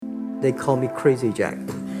they call me Crazy Jack.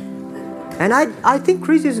 And I think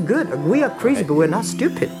crazy is good. We are crazy, but we're not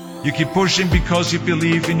stupid. You keep pushing because you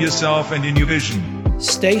believe in yourself and in your vision.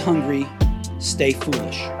 Stay hungry, stay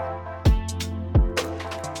foolish.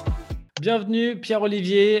 Bienvenue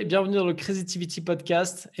Pierre-Olivier, bienvenue dans le Creativity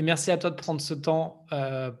Podcast et merci à toi de prendre ce temps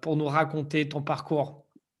pour nous raconter ton parcours.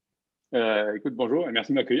 Écoute, bonjour et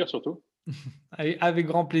merci de m'accueillir surtout. Avec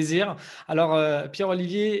grand plaisir. Alors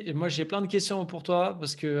Pierre-Olivier, moi j'ai plein de questions pour toi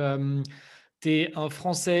parce que tu es un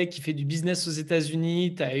Français qui fait du business aux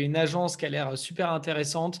États-Unis, tu as une agence qui a l'air super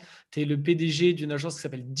intéressante, tu es le PDG d'une agence qui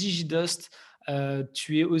s'appelle DigiDust.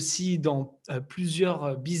 Tu es aussi dans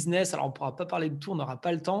plusieurs business. Alors, on ne pourra pas parler de tout, on n'aura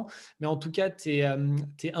pas le temps. Mais en tout cas, tu es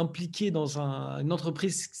impliqué dans une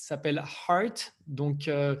entreprise qui s'appelle Heart. Donc,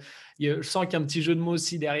 je sens qu'il y a un petit jeu de mots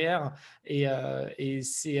aussi derrière. Et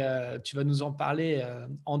tu vas nous en parler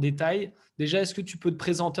en détail. Déjà, est-ce que tu peux te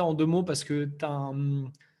présenter en 2 mots parce que tu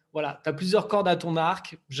as plusieurs cordes à ton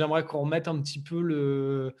arc. J'aimerais qu'on remette un petit peu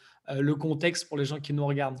le contexte pour les gens qui nous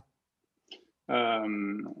regardent.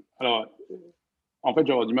 Alors, en fait,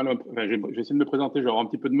 j'aurais du mal. Je vais essayer de me présenter. J'aurai un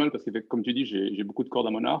petit peu de mal parce que, comme tu dis, j'ai beaucoup de cordes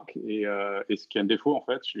à mon arc et ce qui est un défaut, en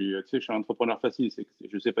fait, je suis un entrepreneur facile. C'est que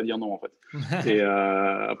je ne sais pas dire non, en fait. Mais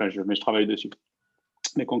je travaille dessus.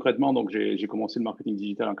 Mais concrètement, donc, j'ai commencé le marketing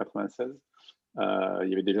digital en 96. Il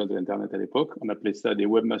y avait déjà de l'Internet à l'époque. On appelait ça des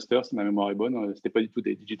webmasters, si ma mémoire est bonne. C'était pas du tout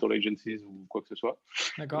des digital agencies ou quoi que ce soit.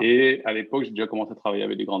 D'accord. Et à l'époque, j'ai déjà commencé à travailler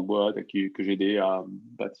avec des grandes boîtes que j'ai aidé à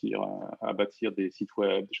bâtir des sites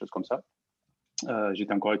web, des choses comme ça.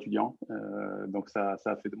 J'étais encore étudiant, donc ça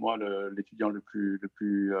a fait de moi l'étudiant le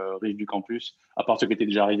plus riche du campus, à part ceux qui étaient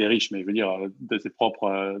déjà arrivés riches, mais je veux dire de son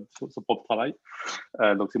propre travail.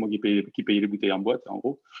 Donc c'est moi qui payais les bouteilles en boîte, en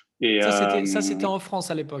gros. Et ça c'était en France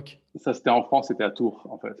à l'époque. Ça c'était en France, c'était à Tours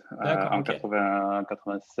en fait, en okay.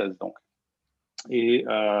 96 donc. Et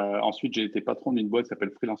ensuite j'ai été patron d'une boîte qui s'appelle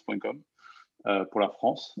freelance.com. Pour la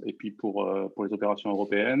France et puis pour les opérations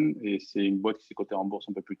européennes. Et c'est une boîte qui s'est cotée en bourse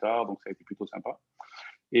un peu plus tard, donc ça a été plutôt sympa.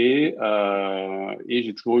 Et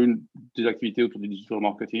j'ai toujours eu des activités autour du digital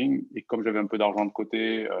marketing. Et comme j'avais un peu d'argent de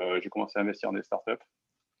côté, j'ai commencé à investir dans des startups.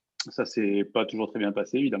 Ça s'est pas toujours très bien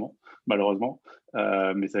passé, évidemment, malheureusement,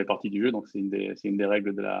 mais ça fait partie du jeu. Donc c'est une des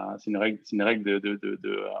règles c'est une règle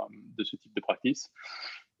de ce type de practice.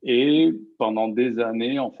 Et pendant des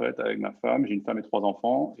années, en fait, avec ma femme, j'ai une femme et 3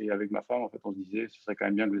 enfants, et avec ma femme, en fait, on se disait, ce serait quand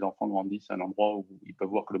même bien que les enfants grandissent à un endroit où ils peuvent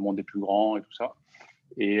voir que le monde est plus grand et tout ça.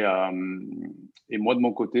 Et moi, de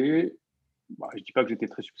mon côté, je dis pas que j'étais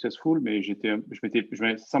très successful, mais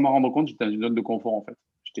sans m'en rendre compte, j'étais dans une zone de confort, en fait.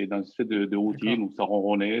 J'étais dans une espèce de routine où ça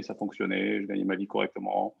ronronnait, ça fonctionnait, je gagnais ma vie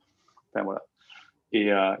correctement. Enfin, voilà. Et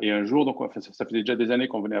un jour, donc, ça faisait déjà des années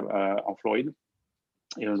qu'on venait en Floride.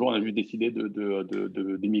 Et un jour, on a juste décidé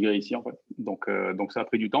d'émigrer ici, en fait. Donc, ça a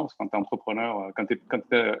pris du temps, parce que quand tu es entrepreneur, quand tu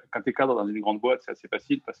es cadre dans une grande boîte, c'est assez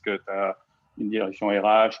facile parce que tu as une direction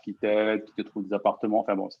RH qui t'aide, qui te trouve des appartements.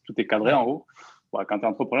 Enfin bon, tout est cadré en haut. Bon, quand tu es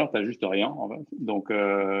entrepreneur, tu n'as juste rien, en fait. Donc,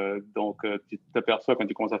 tu t'aperçois quand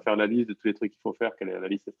tu commences à faire la liste de tous les trucs qu'il faut faire, que la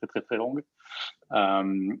liste est très, très, très longue.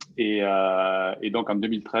 Et donc, en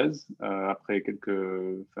 2013, après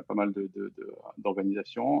pas mal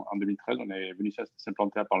d'organisations, en 2013, on est venu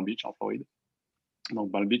s'implanter à Palm Beach, en Floride.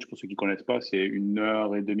 Donc, Palm Beach, pour ceux qui ne connaissent pas, c'est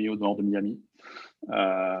 1h30 au nord de Miami.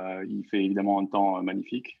 Il fait évidemment un temps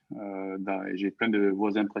magnifique. J'ai plein de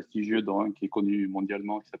voisins prestigieux, dont un qui est connu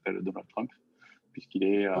mondialement, qui s'appelle Donald Trump, puisqu'il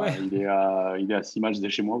est, il est à 6 miles de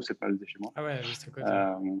chez moi, ou 7 miles de chez moi. Ah ouais, juste à côté.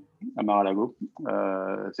 À Mar-a-Lago.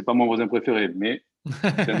 C'est pas mon voisin préféré, mais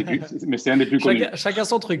c'est un des plus connus. Chacun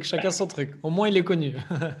son truc. Au moins, il est connu.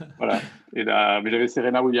 Voilà. Et là, mais j'avais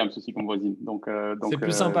Serena Williams aussi comme voisine. Donc, c'est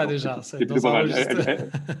plus sympa déjà. C'est plutôt pas mal.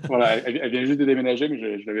 Elle vient juste de déménager,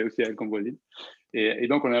 mais je l'avais aussi elle comme voisine. Et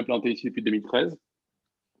donc, on est implanté ici depuis 2013.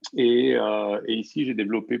 Et ici, j'ai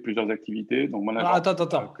développé plusieurs activités. Donc,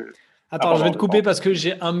 Attends, je vais te couper parce que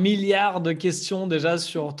j'ai 1 milliard de questions déjà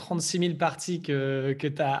sur 36 000 parties que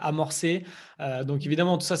tu as amorcées. Donc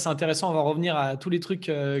évidemment, tout ça, c'est intéressant. On va revenir à tous les trucs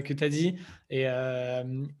que tu as dit.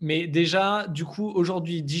 Mais déjà, du coup,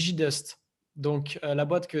 aujourd'hui, DigiDust, donc la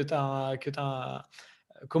boîte que tu as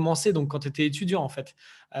commencé donc, quand tu étais étudiant en fait.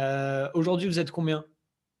 Aujourd'hui, vous êtes combien ?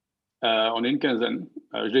 On est une quinzaine.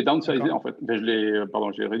 Je l'ai downsizé en fait.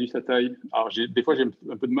 J'ai réduit sa taille. Alors, des fois, j'ai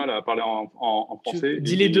un peu de mal à parler en français.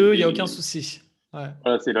 Dis les deux, il n'y a aucun souci. Ouais.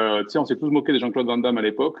 Voilà, on s'est tous moqué de Jean-Claude Van Damme à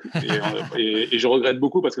l'époque. Et je regrette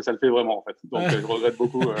beaucoup parce que ça le fait vraiment en fait. Donc, je regrette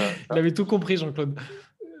beaucoup. Il avait tout compris, Jean-Claude.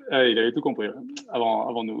 Il avait tout compris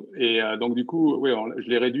avant nous. Et donc, du coup, oui, je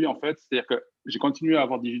l'ai réduit en fait. C'est-à-dire que j'ai continué à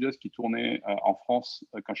avoir Digidos qui tournait en France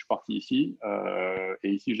quand je suis parti ici. Et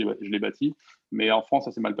ici, je l'ai bâti. Mais en France,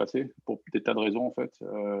 ça s'est mal passé pour des tas de raisons en fait.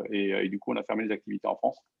 Et du coup, on a fermé les activités en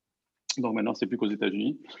France. Donc maintenant, c'est plus qu'aux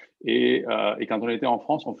États-Unis. Et quand on était en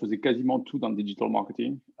France, on faisait quasiment tout dans le digital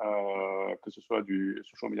marketing, que ce soit du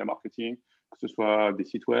social media marketing, que ce soit des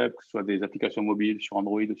sites web, que ce soit des applications mobiles sur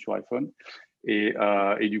Android ou sur iPhone. Et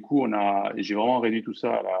du coup, j'ai vraiment réduit tout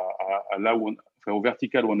ça à là où enfin, au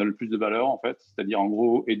vertical où on a le plus de valeur, en fait, c'est-à-dire en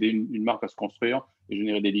gros aider une marque à se construire et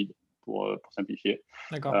générer des leads pour simplifier.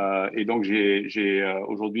 D'accord. Et donc,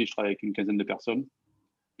 aujourd'hui, je travaille avec une quinzaine de personnes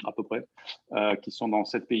à peu près, qui sont dans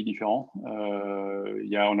 7 pays différents.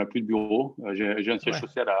 On n'a plus de bureau. J'ai un siège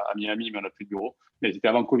social à Miami, mais on n'a plus de bureau. Mais c'était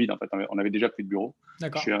avant le Covid, en fait. On avait déjà plus de bureau.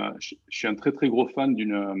 D'accord. Je suis un très, très gros fan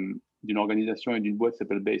d'une organisation et d'une boîte qui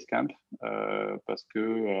s'appelle Basecamp, parce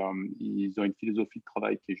qu'ils ont une philosophie de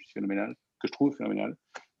travail qui est juste phénoménale, que je trouve phénoménale.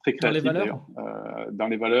 Très créative, d'ailleurs. Dans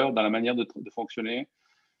les valeurs, dans la manière de fonctionner.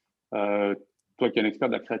 Toi qui es un expert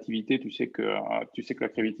de la créativité, tu sais que la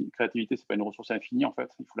créativité, c'est pas une ressource infinie en fait.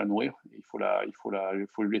 Il faut la nourrir, il faut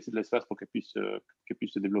lui laisser de l'espace pour qu'elle puisse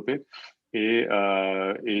se développer. Et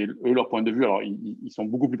eux, leur point de vue, alors ils sont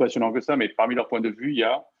beaucoup plus passionnants que ça, mais parmi leurs points de vue, il y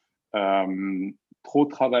a trop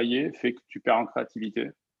travailler fait que tu perds en créativité.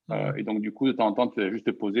 Et donc du coup, de temps en temps, tu dois juste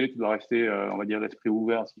te poser, tu dois rester, on va dire, l'esprit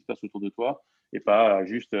ouvert à ce qui se passe autour de toi, et pas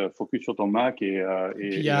juste focus sur ton Mac et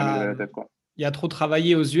améliorer la tête, quoi. Il y a trop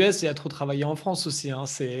travaillé aux US et il y a trop travaillé en France aussi. Hein.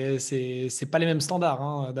 C'est pas les mêmes standards,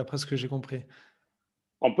 hein, d'après ce que j'ai compris.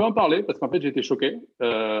 On peut en parler parce qu'en fait, j'ai été choqué,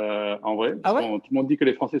 en vrai. Ah Parce ouais? tout le monde dit que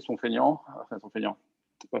les Français sont feignants. Enfin, sont feignants.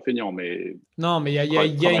 Pas feignants, mais Non, mais il y a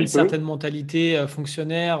une travaillent peu. certaine mentalité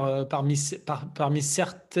fonctionnaire parmi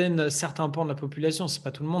certains pans de la population. C'est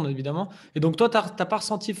pas tout le monde, évidemment. Et donc, toi, t'as pas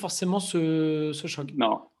ressenti forcément ce choc.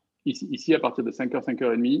 Non. Ici, à partir de 5h,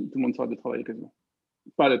 5h30, tout le monde s'arrête de travailler quasiment.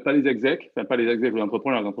 Pas les execs, enfin, pas les execs ou les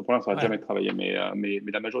entrepreneurs. Les entrepreneurs, ça va jamais travailler, mais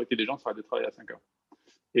la majorité des gens s'arrêtent de travailler à 5h.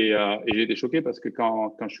 Et j'ai été choqué parce que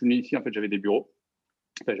quand je suis venu ici, en fait, j'avais des bureaux.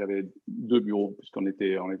 Enfin, j'avais 2 bureaux, puisqu'on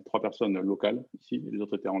était 3 personnes locales ici, et les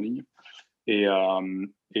autres étaient en ligne. Et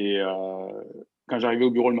quand j'arrivais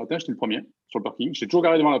au bureau le matin, j'étais le premier sur le parking. J'étais toujours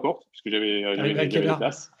garé devant la porte, puisque T'arrives à quelle des heure?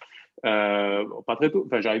 places. Pas très tôt.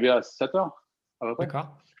 Enfin, j'arrivais à 7h, à peu près.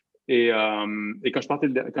 D'accord. Et quand je partais,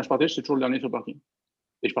 j'étais toujours le dernier sur le parking.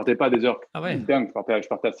 Et je partais pas à des heures Ah ouais. dingues, je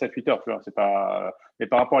partais à 7-8 heures, tu vois. C'est pas... Mais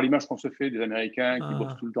par rapport à l'image qu'on se fait des Américains qui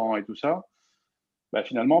bossent tout le temps et tout ça, bah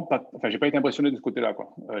finalement, j'ai pas été impressionné de ce côté-là,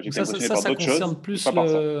 quoi. J'ai Donc été impressionné par d'autres choses, mais pas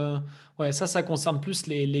par ça. ça concerne plus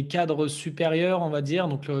les cadres supérieurs, on va dire,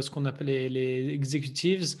 donc ce qu'on appelle les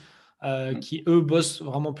executives, qui eux bossent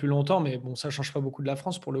vraiment plus longtemps, mais bon, ça change pas beaucoup de la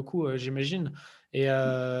France pour le coup, j'imagine. Et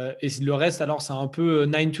le reste, alors, c'est un peu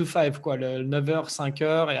 9 to 5, quoi, le 9h,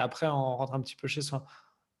 5h, et après, on rentre un petit peu chez soi.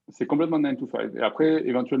 C'est complètement 9 to 5. Et après,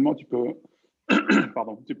 éventuellement, tu peux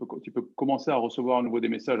commencer à recevoir à nouveau des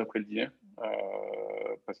messages après le dîner,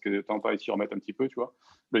 parce que de temps en temps, ici, remettre un petit peu, tu vois.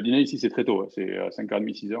 Le dîner ici, c'est très tôt, c'est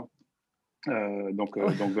 5h30, 6h. Donc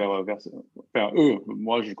enfin,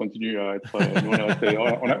 moi, je continue à être. Nous,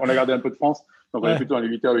 on a gardé un peu de France, donc on est plutôt à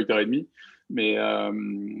 8h, 8h30. Mais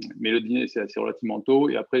le dîner, c'est relativement tôt.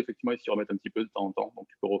 Et après, effectivement, ils s'y remettent un petit peu de temps en temps. Donc,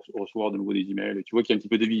 tu peux recevoir de nouveau des emails. Et tu vois qu'il y a un petit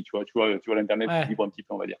peu de vie. Tu vois l'Internet qui vibre un petit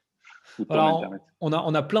peu, on va dire. Voilà, on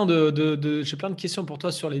a plein j'ai plein de questions pour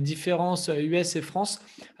toi sur les différences US et France.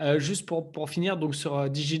 Juste pour finir, donc sur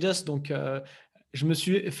Digidos, donc je me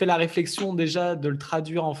suis fait la réflexion déjà de le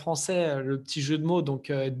traduire en français, le petit jeu de mots.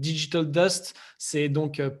 Donc Digital Dust, c'est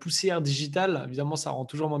donc poussière digitale. Évidemment, ça rend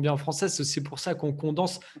toujours moins bien en français. C'est pour ça qu'on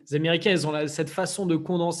condense. Les Américains, ils ont cette façon de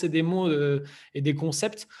condenser des mots et des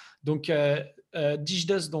concepts. Donc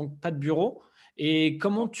Digidos, donc pas de bureau. Et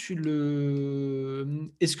comment est-ce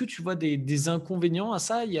que tu vois des inconvénients à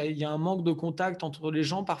ça? Il y a un manque de contact entre les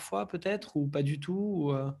gens parfois, peut-être, ou pas du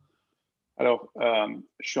tout? Alors,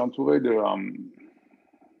 je me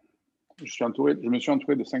suis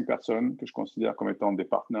entouré de 5 personnes que je considère comme étant des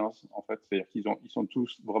partners, en fait. C'est-à-dire ils sont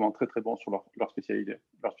tous vraiment très, très bons sur leur spécialité.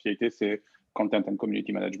 Leur spécialité, c'est Content and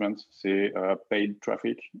Community Management, c'est Paid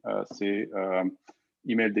Traffic, c'est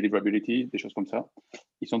Email Deliverability, des choses comme ça.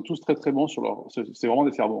 Ils sont tous très, très bons c'est vraiment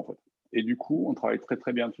des cerveaux, en fait. Et du coup, on travaille très,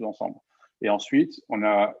 très bien tous ensemble. Et ensuite, on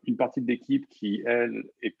a une partie de l'équipe qui, elle,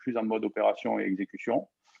 est plus en mode opération et exécution.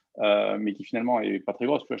 Mais qui finalement est pas très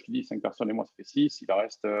grosse. Tu vois, je te dis 5 personnes et moi, ça fait 6. Il en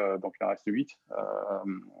reste 8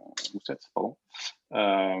 ou 7, pardon.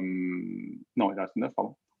 Non, il en reste 9,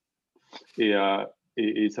 pardon.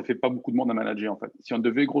 Et ça fait pas beaucoup de monde à manager, en fait. Si on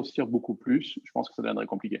devait grossir beaucoup plus, je pense que ça deviendrait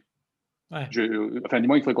compliqué. Ouais. Enfin,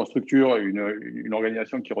 dis-moi, il faudrait qu'on structure une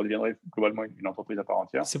organisation qui redeviendrait globalement une entreprise à part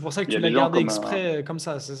entière. C'est pour ça que Il y tu a l'as des gens gardé comme exprès comme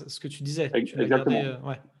ça, c'est ce que tu disais. Tu l'as gardé exactement.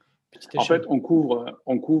 ouais, petite En fait, échelle.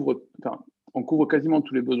 on couvre quasiment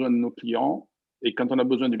tous les besoins de nos clients. Et quand on a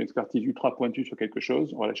besoin d'une expertise ultra pointue sur quelque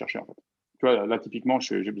chose, on va la chercher en fait. Tu vois, là typiquement,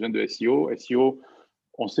 j'ai besoin de SEO. SEO,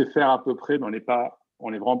 on sait faire à peu près, mais on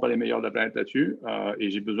n'est vraiment pas les meilleurs de la planète là-dessus. Et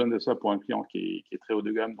j'ai besoin de ça pour un client qui est très haut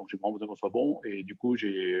de gamme, donc j'ai vraiment besoin qu'on soit bon. Et du coup,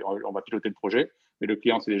 on va piloter le projet. Mais le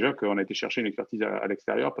client sait déjà qu'on a été chercher une expertise à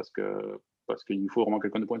l'extérieur parce qu'il nous faut vraiment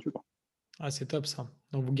quelqu'un de pointu, quoi. Ah, c'est top ça.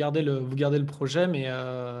 Donc vous gardez le projet,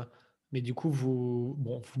 mais du coup, vous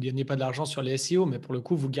gagnez pas de l'argent sur les SEO, mais pour le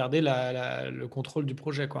coup, vous gardez le contrôle du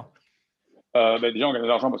projet, quoi. Déjà, on gagne de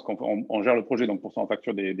l'argent parce qu'on gère le projet, donc pour ça, on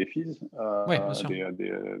facture des fees. Oui, bien sûr.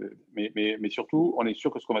 Mais surtout, on est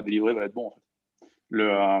sûr que ce qu'on va délivrer va être bon, en fait.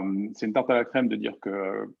 C'est une tarte à la crème de dire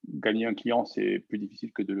que gagner un client, c'est plus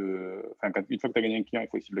difficile que une fois que tu as gagné un client, il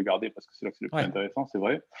faut essayer de le garder parce que c'est là que c'est le plus Ouais. intéressant, c'est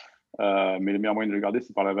vrai. Mais le meilleur moyen de le garder,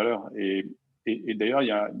 c'est par la valeur. Et d'ailleurs,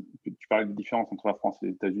 tu parlais des différences entre la France et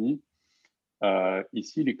les États-Unis.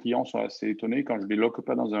 Ici, les clients sont assez étonnés quand je ne les loque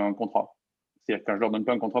pas dans un contrat. C'est-à-dire quand je ne leur donne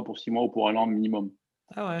pas un contrat pour 6 mois ou pour 1 an minimum.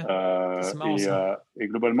 Ah ouais, c'est marrant ça. Et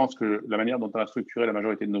globalement, la manière dont on a structuré la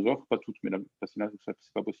majorité de nos offres, pas toutes, mais parce que là, c'est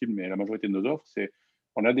pas possible, mais la majorité de nos offres, c'est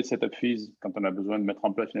on a des setup fees quand on a besoin de mettre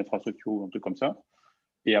en place une infrastructure ou un truc comme ça.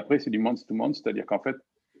 Et après, c'est du month to month, c'est-à-dire qu'en fait,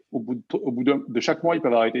 au bout de chaque mois, ils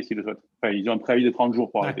peuvent arrêter s'ils le souhaitent. Enfin, ils ont un préavis de 30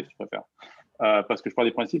 jours pour arrêter, si tu préfères. Parce que je pars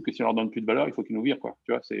des principes que si on leur donne plus de valeur, il faut qu'ils nous virent, quoi.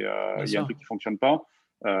 Tu vois, il y a un truc qui fonctionne pas.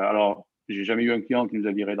 Alors, j'ai jamais eu un client qui nous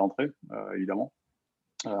a viré d'entrée, évidemment.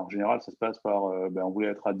 En général, ça se passe par, on voulait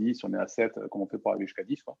être à 10, on est à 7, comment on fait pour arriver jusqu'à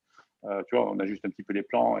 10, quoi. Tu vois, on ajuste un petit peu les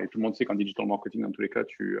plans et tout le monde sait qu'en digital marketing, dans tous les cas,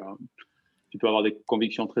 tu peux avoir des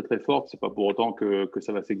convictions très très fortes. C'est pas pour autant que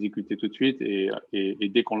ça va s'exécuter tout de suite. Et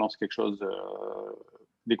dès qu'on lance quelque chose,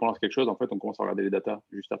 en fait, on commence à regarder les datas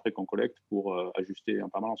juste après qu'on collecte pour ajuster en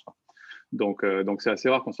permanence, quoi. Donc c'est assez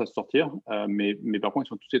rare qu'on se fasse sortir. Mais par contre, ils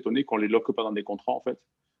sont tous étonnés qu'on les loque pas dans des contrats, en fait.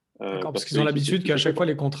 D'accord, parce qu'ils ont l'habitude qu'à chaque fois,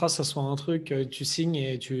 les contrats, ça soit un truc, tu signes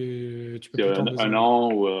et tu peux c'est plus t'en un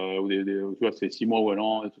an ou tu vois, c'est 6 mois ou 1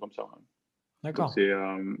 an, et tout comme ça. D'accord.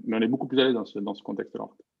 Mais on est beaucoup plus à l'aise dans ce contexte-là, en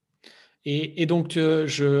fait. Et donc,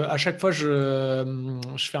 à chaque fois, je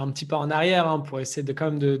fais un petit pas en arrière pour essayer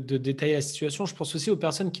quand même de détailler la situation. Je pense aussi aux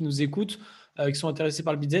personnes qui nous écoutent, qui sont intéressées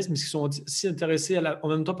par le business, mais qui sont aussi intéressées en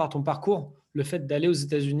même temps par ton parcours, le fait d'aller aux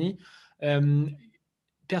États-Unis.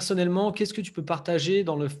 Personnellement, qu'est-ce que tu peux partager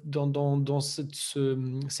dans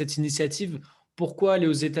cette initiative? Pourquoi aller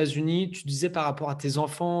aux États-Unis? Tu disais par rapport à tes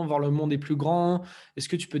enfants, voir le monde est plus grand. Est-ce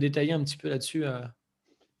que tu peux détailler un petit peu là-dessus?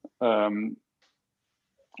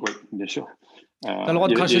 Oui, bien sûr. Tu as le droit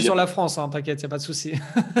de cracher sur la France, t'inquiète, il n'y a pas de souci.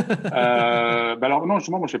 Alors non,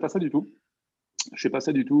 justement, moi, je ne fais pas ça du tout. Je fais pas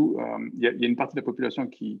ça du tout. Il y a une partie de la population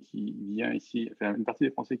qui vient ici, enfin, une partie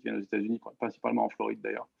des Français qui viennent aux États-Unis, principalement en Floride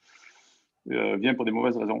d'ailleurs, vient pour des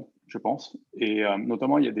mauvaises raisons, je pense. Et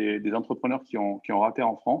notamment, il y a des entrepreneurs qui ont raté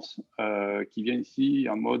en France, qui viennent ici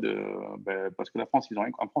en mode, parce que en France, ils n'ont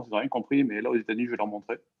rien compris, mais là, aux États-Unis, je vais leur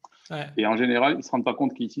montrer. Ouais. Et en général, ils ne se rendent pas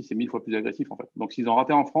compte qu'ici, c'est 1000 fois plus agressif, en fait. Donc, s'ils ont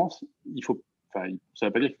raté en France, ça ne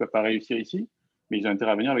veut pas dire qu'ils ne peuvent pas réussir ici, mais ils ont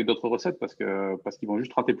intérêt à venir avec d'autres recettes parce qu'ils vont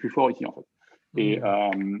juste rater plus fort ici, en fait. Et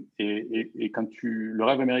quand le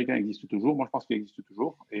rêve américain existe toujours, moi je pense qu'il existe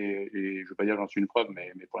toujours, et je ne veux pas dire que j'en suis une preuve,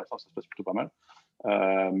 mais pour l'instant ça se passe plutôt pas mal.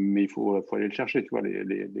 Mais il faut aller le chercher, tu vois,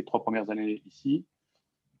 les 3 premières années ici.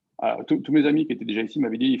 Tous mes amis qui étaient déjà ici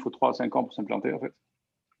m'avaient dit il faut 3 à 5 ans pour s'implanter, en fait.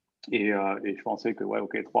 Et je pensais que, ouais,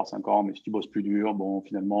 ok, 3 à 5 ans, mais si tu bosses plus dur, bon,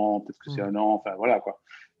 finalement, peut-être que c'est 1 an, enfin voilà, quoi.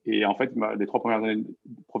 Et en fait, les 3 premières années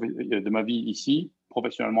de ma vie ici,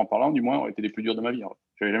 professionnellement parlant, du moins, ont été les plus dures de ma vie.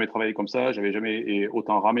 Je n'avais jamais travaillé comme ça, j'avais jamais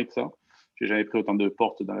autant ramé que ça, j'ai jamais pris autant de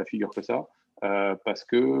portes dans la figure que ça, parce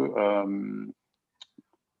qu'en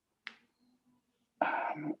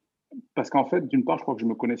fait, d'une part, je crois que je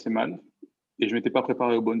me connaissais mal et je ne m'étais pas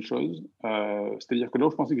préparé aux bonnes choses. C'est-à-dire que là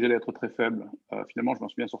où je pensais que j'allais être très faible, finalement, je m'en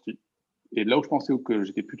suis bien sorti. Et là où je pensais que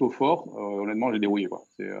j'étais plutôt fort, honnêtement, j'ai dérouillé, quoi.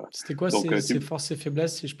 C'était quoi ces forces et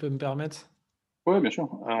faiblesses, si je peux me permettre? Oui, bien sûr.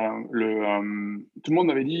 Tout le monde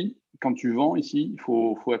m'avait dit, quand tu vends ici, il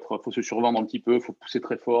faut se survendre un petit peu, il faut pousser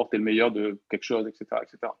très fort, tu es le meilleur de quelque chose, etc.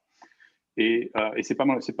 etc. Et c'est pas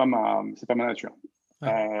ma nature.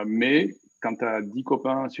 Ouais. Mais quand tu as 10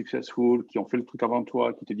 copains successful qui ont fait le truc avant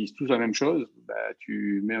toi, qui te disent tous la même chose,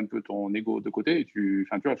 tu mets un peu ton ego de côté et tu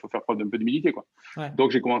vois, il faut faire preuve d'un peu d'humilité, quoi. Ouais. Donc,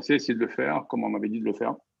 j'ai commencé à essayer de le faire comme on m'avait dit de le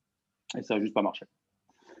faire. Et ça n'a juste pas marché.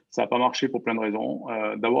 Ça n'a pas marché pour plein de raisons.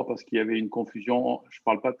 D'abord parce qu'il y avait une confusion. Je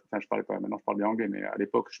parlais pas, maintenant je parle bien anglais, mais à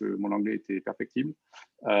l'époque, mon anglais était perfectible.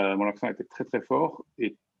 Mon accent était très, très fort.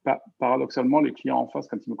 Et paradoxalement, les clients en face,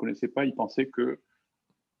 quand ils ne me connaissaient pas, ils pensaient que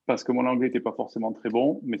parce que mon anglais n'était pas forcément très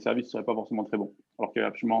bon, mes services ne seraient pas forcément très bons. Alors qu'il n'y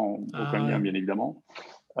avait absolument aucun lien, bien évidemment.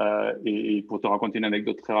 Et pour te raconter une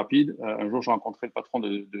anecdote très rapide, un jour, j'ai rencontré le patron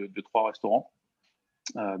de 3 restaurants,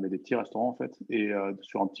 mais des petits restaurants en fait, et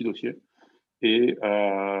sur un petit dossier. Et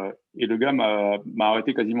le gars m'a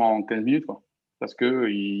arrêté quasiment en 15 minutes, quoi, parce qu'il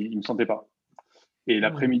ne me sentait pas. Et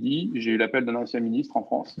l'après-midi, j'ai eu l'appel d'un ancien ministre en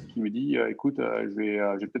France qui me dit écoute, je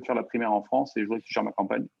vais peut-être faire la primaire en France et je voudrais que tu gères ma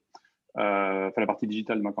campagne, enfin la partie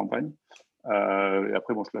digitale de ma campagne. Et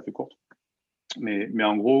après, bon, je te la fais courte. Mais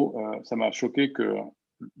en gros, ça m'a choqué que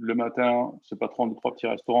le matin, ce patron de 3 petits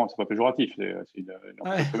restaurants, c'est pas péjoratif, c'est une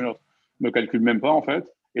entreprise comme une autre, me calcule même pas en fait.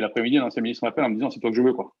 Et l'après-midi, un ancien ministre m'appelle en me disant c'est toi que je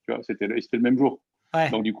veux, quoi. Tu vois, c'était le même jour. Ouais.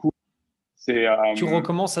 Donc du coup, c'est. Tu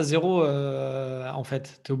recommences à zéro, en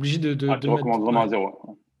fait. Tu es obligé de Tu recommences vraiment à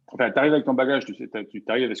zéro. Enfin, tu arrives avec ton bagage, tu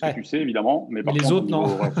arrives avec ce que tu sais, évidemment, mais par les contre, autres, au niveau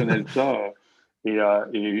non. relationnel, tout ça. Et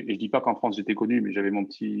je dis pas qu'en France j'étais connu, mais j'avais mon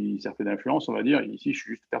petit cercle d'influence, on va dire. Ici, je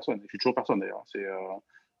suis juste personne. Je suis toujours personne d'ailleurs.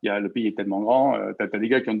 Le pays est tellement grand. Tu as des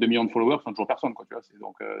gars qui ont 2 millions de followers, qui sont toujours personne, quoi. Tu vois,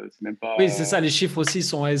 donc c'est même pas. Oui, c'est ça. Les chiffres aussi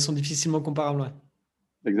ils sont difficilement comparables. Ouais.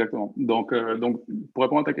 Exactement. Donc, pour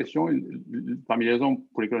répondre à ta question, parmi les raisons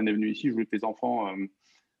pour lesquelles on est venu ici, je voulais que les enfants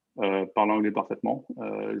parlent anglais parfaitement.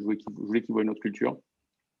 Je voulais qu'ils voient une autre culture,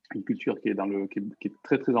 une culture qui est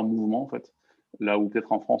très très en mouvement en fait. Là où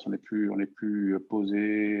peut-être en France on est plus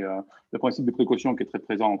posé. Le principe de précaution qui est très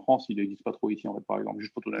présent en France, il n'existe pas trop ici en fait. Par exemple,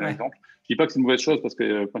 juste pour te donner un exemple. Je dis pas que c'est une mauvaise chose parce que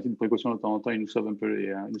le principe de précaution de temps en temps il nous sauve un peu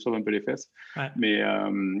les fesses. Ouais. Mais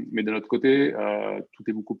de l'autre côté, tout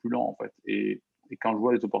est beaucoup plus lent en fait. Et quand je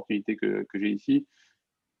vois les opportunités que j'ai ici,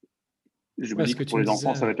 je me dis que pour les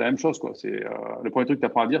enfants, ça va être la même chose, quoi. Le premier truc que tu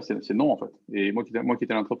apprends à dire, c'est non, en fait. Et moi qui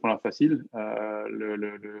étais l'entrepreneur facile,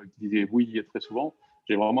 qui disait oui très souvent,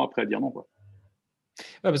 j'ai vraiment appris à dire non, quoi.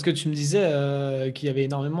 Ouais, parce que tu me disais qu'il y avait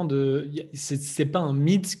énormément de. C'est pas un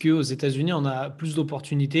mythe qu'aux États-Unis, on a plus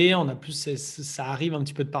d'opportunités, on a plus. Ça arrive un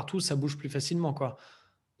petit peu de partout, ça bouge plus facilement, quoi.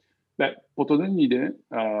 Ben, pour te donner une idée,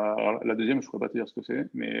 alors, la deuxième, je ne pourrais pas te dire ce que c'est,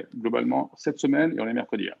 mais globalement, cette semaine, et on est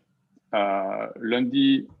mercredi.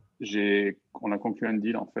 Lundi, on a conclu un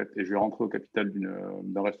deal, en fait, et je vais rentrer au capital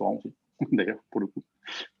d'un restaurant aussi, d'ailleurs, pour le coup.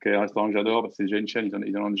 Qui est un restaurant que j'adore, parce que c'est déjà une chaîne,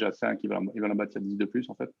 ils en ont déjà 5, ils veulent en bâtir 10 de plus,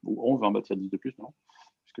 en fait, ou on va en bâtir 10 de plus maintenant,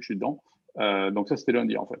 puisque je suis dedans. Donc ça, c'était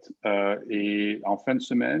lundi, en fait. Et en fin de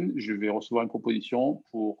semaine, je vais recevoir une proposition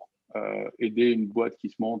pour aider une boîte qui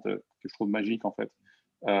se monte, que je trouve magique, en fait,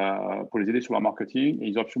 pour les aider sur leur marketing. Et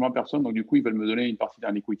ils n'ont absolument personne, donc du coup, ils veulent me donner une partie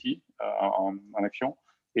d'un equity en action.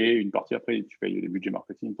 Et une partie après, tu payes les budgets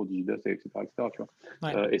marketing pour Digidas, etc., etc. Tu vois.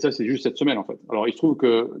 Ouais. Et ça, c'est juste cette semaine, en fait. Alors, il se trouve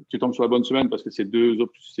que tu tombes sur la bonne semaine parce que c'est deux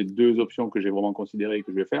options que j'ai vraiment considérées et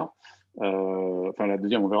que je vais faire. Enfin, la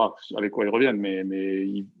deuxième, on verra avec quoi ils reviennent, mais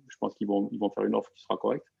je pense qu'ils vont faire une offre qui sera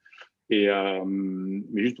correcte.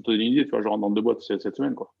 Mais juste pour te donner une idée, tu vois, je rentre dans 2 boîtes cette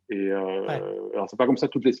semaine, quoi. Alors, c'est pas comme ça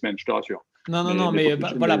toutes les semaines, je te rassure. Non, mais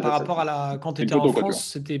voilà, par rapport à quand tu étais en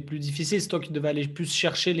France, c'était plus difficile. C'est toi qui devais aller plus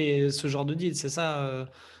chercher ce genre de deal. C'est ça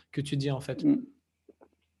que tu dis, en fait.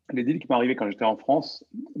 Les deals qui m'ont arrivé quand j'étais en France,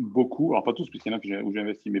 beaucoup, alors pas tous, puisqu'il y en a où j'ai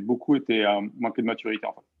investi, mais beaucoup étaient manqués de maturité,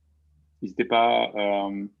 en fait. Ils n'étaient pas.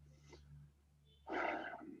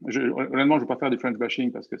 Honnêtement, je ne veux pas faire du French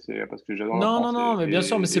bashing parce que j'adore la France. Non, mais bien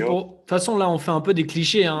sûr, mais c'est pour. De toute façon, là, on fait un peu des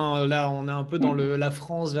clichés. Hein. Là, on est un peu dans la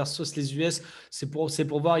France versus les US. C'est pour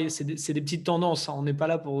voir. C'est des petites tendances. Hein. On n'est pas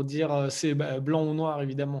là pour dire c'est blanc ou noir,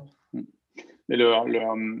 évidemment. Mais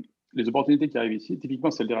les opportunités qui arrivent ici, typiquement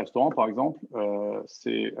celle des restaurants, par exemple,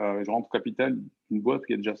 je rentre au capital d'une boîte où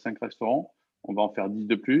il y a déjà 5 restaurants. On va en faire 10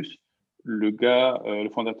 de plus. Le gars, le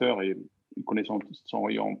fondateur, il connaît son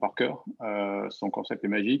rayon par cœur. Son concept est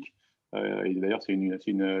magique. Et d'ailleurs, c'est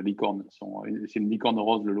une licorne. C'est une licorne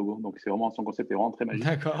rose, le logo. Donc, son concept est vraiment très magique.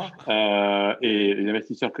 D'accord. Et les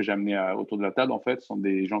investisseurs que j'ai amenés autour de la table, en fait, sont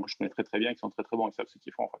des gens que je connais très, très bien, qui sont très, très bons et savent ce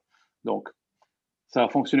qu'ils font, en fait. Donc, ça a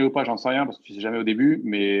fonctionné ou pas, j'en sais rien, parce que tu sais jamais au début.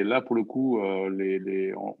 Mais là, pour le coup, on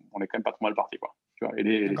est quand même pas trop mal parti, quoi. Tu vois, et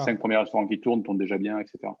les 5 premiers restaurants qui tournent déjà bien,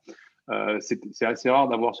 etc. C'est assez rare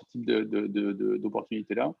d'avoir ce type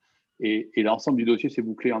d'opportunité-là. Et l'ensemble du dossier s'est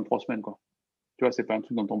bouclé en 3 semaines, quoi. Tu vois, c'est pas un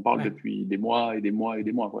truc dont on parle depuis des mois et des mois et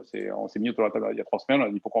des mois, quoi. On s'est mis autour de la table il y a 3 semaines, on a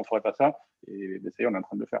dit pourquoi on ne ferait pas ça, et ça y est, on est en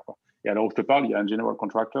train de le faire, quoi. Et alors où je te parle, il y a un general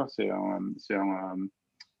contractor, c'est un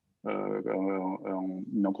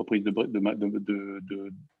une entreprise de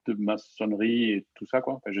maçonnerie et tout ça,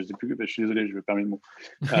 quoi. Enfin, je sais plus, je suis désolé, je vais permettre le mot.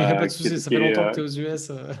 Il n'y a pas de souci, ça fait longtemps que tu es aux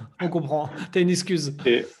US, on comprend. Tu as une excuse.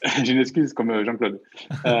 Et j'ai une excuse comme Jean-Claude.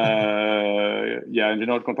 Il y a un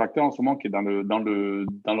general contractor en ce moment qui est dans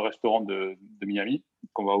le restaurant de Miami,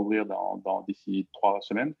 qu'on va ouvrir d'ici 3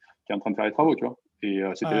 semaines, qui est en train de faire les travaux, tu vois. Et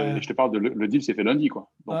je te parle le deal s'est fait lundi,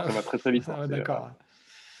 quoi. Donc ça va très très vite. Ouais, d'accord.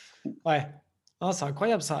 Ouais. Ah, c'est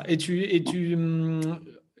incroyable ça.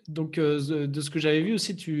 Donc, de ce que j'avais vu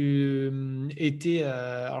aussi, tu étais,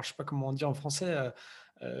 alors je sais pas comment dire en français,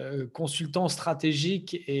 consultant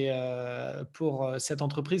stratégique et pour cette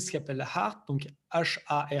entreprise qui s'appelle HART, donc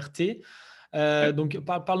H-A-R-T. Donc,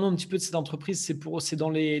 parlons un petit peu de cette entreprise. C'est dans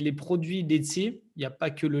les produits laitiers. Il n'y a pas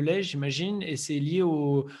que le lait, j'imagine, et c'est lié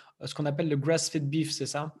à ce qu'on appelle le grass-fed beef, c'est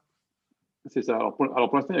ça? C'est ça. Alors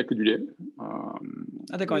pour l'instant, il n'y a que du lait. Ah,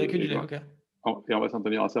 d'accord, il n'y a que du lait, ok. Et on va s'en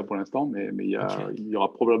tenir à ça pour l'instant, mais Ok. il y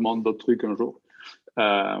aura probablement d'autres trucs un jour.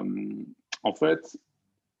 En fait,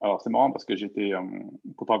 alors c'est marrant parce que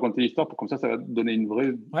pour te raconter l'histoire, comme ça va te donner une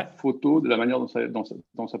vraie photo de la manière dont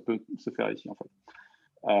ça peut se faire ici, en fait.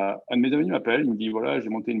 Un de mes amis m'appelle, il me dit, voilà, j'ai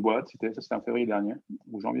monté une boîte, c'était en février dernier,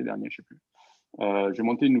 ou janvier dernier, je ne sais plus. J'ai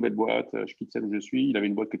monté une nouvelle boîte, je quitte celle où je suis. Il avait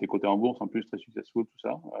une boîte qui était cotée en bourse, en plus très successful, tout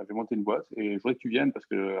ça. J'ai monté une boîte et je voudrais que tu viennes parce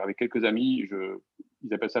qu'avec quelques amis,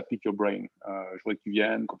 ils appellent ça pick your brain. Je voudrais que tu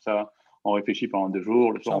viennes, comme ça, on réfléchit pendant 2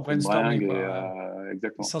 jours, le soir on fait une bringue.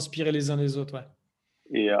 Exactement. S'inspirer les uns les autres, ouais.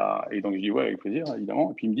 Et donc je dis ouais, avec plaisir,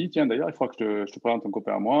 évidemment. Et puis il me dit, tiens, d'ailleurs, il faudra que je te présente un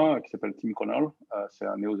copain à moi qui s'appelle Tim Connell. C'est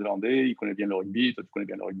un néo-zélandais, il connaît bien le rugby, toi tu connais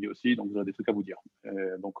bien le rugby aussi, donc vous aurez des trucs à vous dire.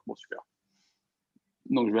 Donc bon, super.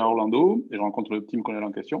 Donc, je vais à Orlando et je rencontre le Tim Connell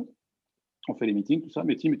en question. On fait les meetings, tout ça.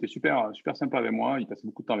 Mais Tim était super, super sympa avec moi. Il passait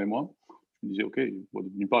beaucoup de temps avec moi. Je me disais, OK, bon,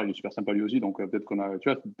 d'une part, il est super sympa lui aussi. Donc, peut-être qu'on a, tu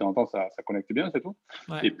vois, de temps en temps, ça connecte bien, c'est tout.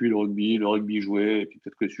 Ouais. Et puis, le rugby jouait. Et puis,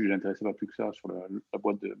 peut-être que le sujet n'intéressait pas plus que ça sur la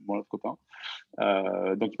boîte de mon autre copain.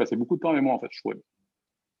 Donc, il passait beaucoup de temps avec moi, en fait, je trouvais.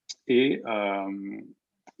 Et à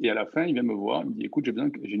la fin, il vient me voir. Il me dit, écoute, j'ai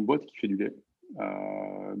une boîte qui fait du lait.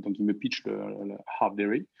 Donc, il me pitch le Half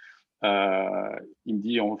Dairy. Il me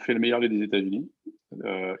dit, on fait le meilleur lait des États-Unis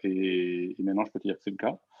et maintenant, je peux te dire que c'est le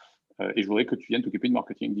cas. Et je voudrais que tu viennes t'occuper du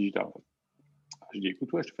marketing digital. En fait. Je dis,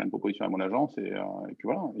 écoute, ouais, je te fais une proposition à mon agence et puis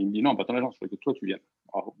voilà. Et il me dit, non, pas ton agence, je voudrais que toi, tu viennes.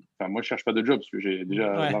 Alors, moi, je ne cherche pas de job parce que j'ai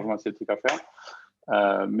déjà largement assez de trucs à faire.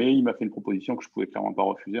 Mais il m'a fait une proposition que je ne pouvais clairement pas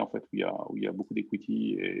refuser, en fait, où il y a beaucoup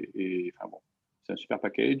d'equity et enfin bon. C'est un super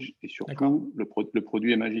package et surtout, le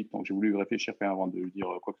produit est magique. Donc, j'ai voulu réfléchir avant de lui dire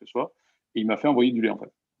quoi que ce soit. Et il m'a fait envoyer du lait, en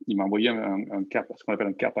fait. Il m'a envoyé ce qu'on appelle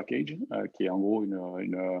un care package, qui est en gros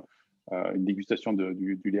une dégustation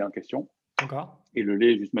du lait en question. D'accord. Et le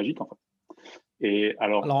lait est juste magique, en fait. Et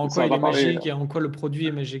alors en quoi il est magique et en quoi le produit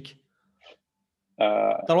est magique? Tu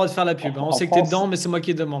as le droit de faire la pub. On sait que tu es dedans, mais c'est moi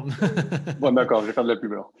qui demande. Bon, d'accord, je vais faire de la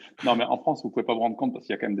pub alors. Non, mais en France, vous ne pouvez pas vous rendre compte parce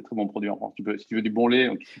qu'il y a quand même des très bons produits en France. Si tu veux du bon lait,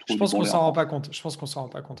 tu trouves Je pense du bon qu'on lait. s'en rend pas compte. Je pense qu'on s'en rend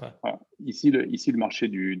pas compte. Ouais. Voilà. Ici, le marché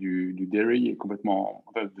du dairy est complètement,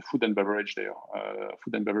 enfin, de food and beverage d'ailleurs.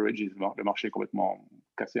 Food and beverage, le marché est complètement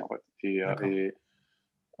cassé en fait. Je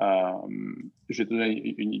vais te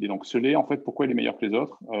donner une idée. Donc, ce lait, en fait, pourquoi il est meilleur que les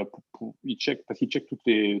autres? Parce qu'il check toutes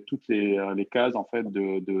les cases en fait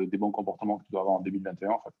des bons comportements que tu dois avoir en 2021.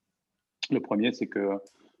 En fait. Le premier, c'est que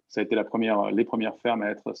ça a été les premières fermes à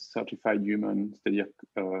être certified human, c'est-à-dire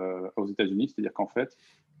aux États-Unis, c'est-à-dire qu'en fait,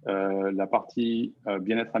 la partie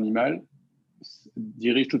bien-être animal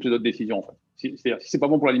dirige toutes les autres décisions. En fait. C'est-à-dire, si c'est pas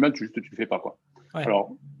bon pour l'animal, tu le fais pas, quoi. Ouais.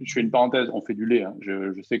 Alors, je fais une parenthèse, on fait du lait. Hein.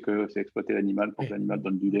 Je sais que c'est exploiter l'animal pour que l'animal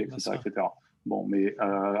donne du lait, etc., etc. Bon, mais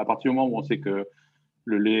à partir du moment où on sait que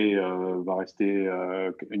le lait va rester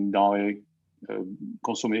une denrée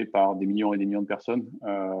consommée par des millions et des millions de personnes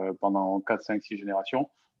pendant 4, 5, 6 générations,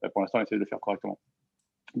 pour l'instant, on essaie de le faire correctement.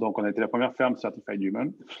 Donc, on a été la première ferme certified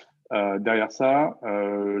human. Derrière ça,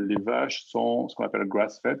 les vaches sont ce qu'on appelle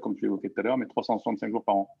grass-fed, comme tu l'évoquais tout à l'heure, mais 365 jours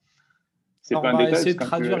par an. C'est pas un détail. On va essayer de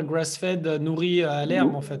traduire grass-fed, nourri à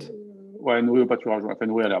l'herbe, en fait. Ouais, nourri au pâturage, enfin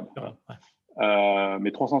nourri à l'herbe. Ouais.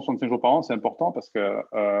 Mais 365 jours par an, c'est important parce que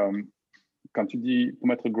quand tu dis pour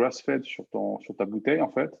mettre grass-fed sur ta bouteille, en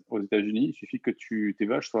fait, aux États-Unis, il suffit que tes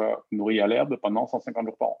vaches soient nourries à l'herbe pendant 150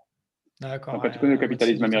 jours par an. D'accord. Donc, quand tu connais le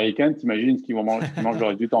capitalisme américain, tu imagines ce qu'ils mangent le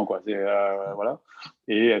reste du temps, quoi. Voilà.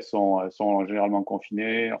 Et elles sont généralement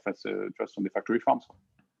confinées. En fait, tu vois, ce sont des factory farms. Quoi.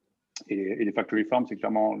 Et les factory farms, c'est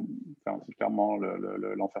clairement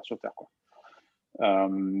l'enfer sur Terre, quoi.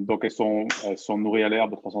 Donc, elles sont nourries à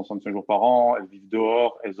l'herbe 365 jours par an, elles vivent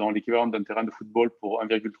dehors, elles ont l'équivalent d'un terrain de football pour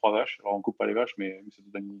 1,3 vaches. Alors, on ne coupe pas les vaches, mais ça te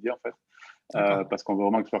donne une idée, en fait. Parce qu'on veut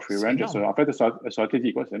vraiment que ce soit free range. En fait, elles sont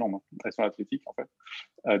athlétiques, ouais, c'est énorme. Hein. Elles sont athlétiques, en fait.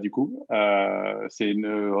 Du coup, c'est une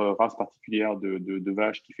race particulière de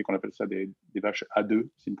vaches qui fait qu'on appelle ça des vaches A2.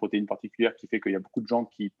 C'est une protéine particulière qui fait qu'il y a beaucoup de gens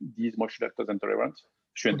qui disent « moi, je suis lactose intolerant ».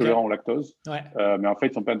 Je suis intolérant au lactose, mais en fait, ils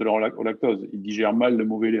ne sont pas intolérants au lactose. Ils digèrent mal le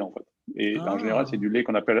mauvais lait, en fait. Et en général, c'est du lait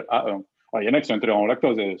qu'on appelle A1. Alors, il y en a qui sont intolérants au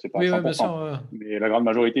lactose, c'est pas 100%. Bien sûr, mais la grande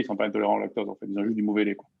majorité, ils ne sont pas intolérants au lactose, en fait. Ils ont juste du mauvais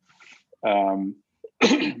lait, quoi.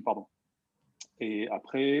 Pardon. Et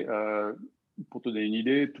après, pour te donner une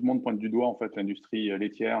idée, tout le monde pointe du doigt, en fait, l'industrie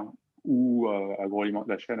laitière ou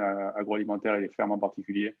la chaîne agroalimentaire et les fermes en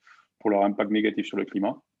particulier pour leur impact négatif sur le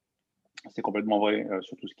climat. C'est complètement vrai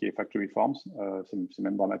sur tout ce qui est factory farms, c'est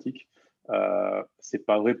même dramatique. C'est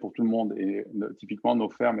pas vrai pour tout le monde et typiquement nos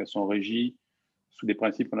fermes elles sont régies sous des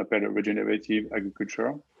principes qu'on appelle regenerative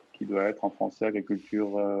agriculture, qui doit être en français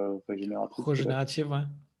agriculture régénérative. Régénérative, ouais.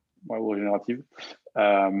 Ouais, ou régénérative,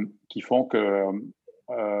 qui font que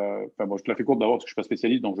bon, je te la fais courte d'abord parce que je suis pas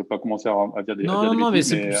spécialiste, donc je ne vais pas commencer à dire des Non, mais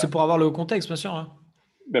bêtises, c'est pour avoir le contexte, bien sûr. Hein.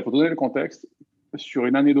 Pour donner le contexte, sur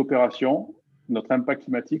une année d'opération, notre impact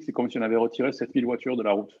climatique, c'est comme si on avait retiré 7000 voitures de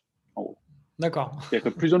la route, en gros. D'accord.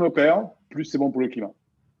 C'est-à-dire que plus on opère, plus c'est bon pour le climat.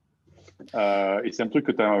 Et c'est un truc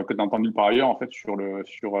que tu as entendu par ailleurs, en fait, sur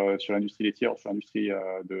l'industrie laitière, sur l'industrie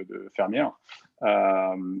de fermière,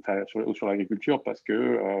 sur l'agriculture, parce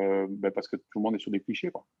que tout le monde est sur des clichés,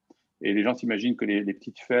 quoi. Et les gens s'imaginent que les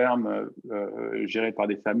petites fermes gérées par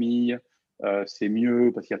des familles, c'est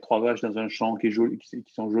mieux parce qu'il y a 3 vaches dans un champ qui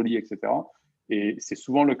sont jolies, etc. Et c'est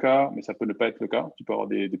souvent le cas, mais ça peut ne pas être le cas. Tu peux avoir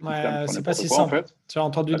des petites fermes qui font n'importe quoi, en fait. Tu as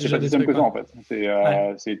entendu déjà des trucs. C'est pas si simple que ça, en fait.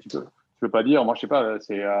 Tu peux pas dire, moi, je sais pas,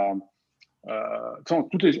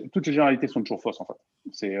 toutes les généralités sont toujours fausses, en fait.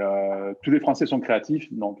 Tous les Français sont créatifs.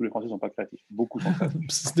 Non, tous les Français sont pas créatifs. Beaucoup sont créatifs.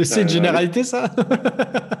 C'est une généralité, ça.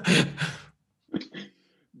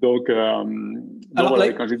 Donc, alors,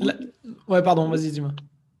 voilà, quand j'ai goûté... Ouais, pardon, vas-y, dis-moi.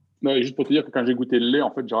 Non, juste pour te dire que quand j'ai goûté le lait,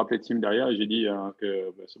 en fait, j'ai rappelé Tim derrière et j'ai dit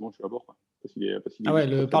que c'est bon, je suis à bord. Quoi. Parce qu'il est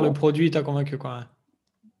par le produit, t'as convaincu, quoi.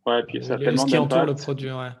 Ouais, puis ça a tellement ce qui entoure le d'impact.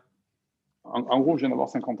 produit, ouais. En gros, je viens d'avoir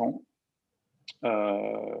 50 ans.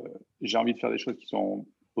 J'ai envie de faire des choses qui sont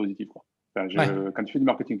positives, quoi. Quand tu fais du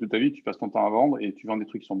marketing toute ta vie, tu passes ton temps à vendre et tu vends des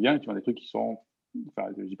trucs qui sont bien et tu vends des trucs qui sont... Enfin,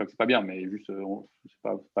 je dis pas que c'est pas bien, mais juste, c'est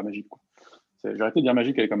pas magique, quoi. J'ai arrêté de dire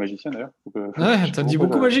magique avec un magicien, d'ailleurs. T'as dit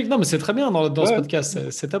beaucoup magique. Non, mais c'est très bien dans ce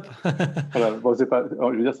podcast. C'est top. Voilà. Bon, je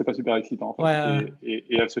veux dire, c'est pas super excitant, en fait. Ouais.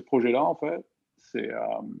 Et à ce projet-là, en fait, c'est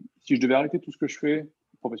si je devais arrêter tout ce que je fais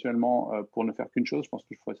professionnellement pour ne faire qu'une chose, je pense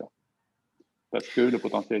que je ferais ça. Parce que le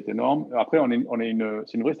potentiel est énorme. Après,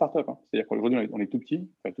 c'est une vraie start-up. Hein. C'est-à-dire qu'aujourd'hui, on est tout petit.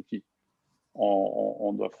 Enfin, tout petit.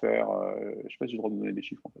 On doit faire... je ne sais pas si j'ai le droit de donner des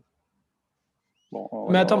chiffres, en fait. Bon,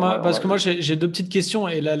 mais attends, parce que moi, j'ai 2 petites questions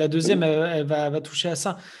et la deuxième, elle va toucher à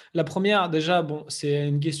ça. La première, déjà, bon, c'est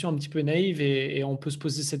une question un petit peu naïve et on peut se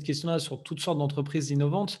poser cette question-là sur toutes sortes d'entreprises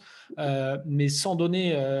innovantes, mais sans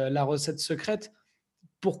donner la recette secrète.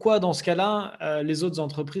 Pourquoi, dans ce cas-là, les autres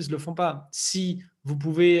entreprises ne le font pas? Si vous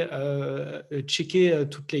pouvez checker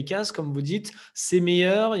toutes les cases, comme vous dites, c'est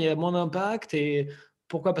meilleur, il y a moins d'impact. Et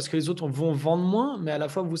pourquoi? Parce que les autres vont vendre moins, mais à la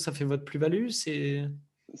fois, vous, ça fait votre plus-value.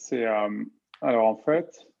 Alors, en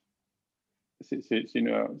fait, c'est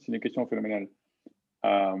une question phénoménale.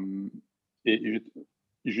 Et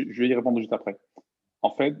je vais y répondre juste après.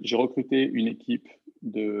 En fait, j'ai recruté une équipe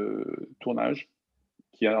de tournage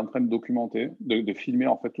qui est en train de documenter, de filmer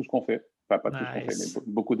en fait tout ce qu'on fait. Enfin, pas tout ce qu'on fait, mais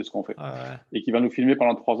beaucoup de ce qu'on fait. Et qui va nous filmer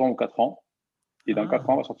pendant 3 ans ou 4 ans. Et dans 4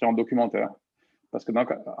 ans, on va sortir en documentaire. Parce que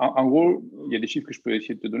en gros, il y a des chiffres que je peux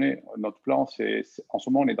essayer de te donner. Notre plan, en ce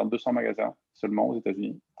moment, on est dans 200 magasins seulement aux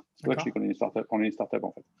États-Unis. C'est pour ça que je dis qu'on est une start-up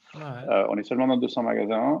en fait. On est seulement dans 200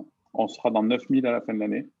 magasins. On sera dans 9000 à la fin de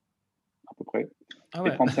l'année, à peu près.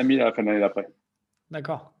 Et 35 000 à la fin de l'année d'après.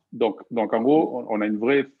 D'accord. Donc, en gros, on a une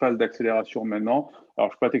vraie phase d'accélération maintenant.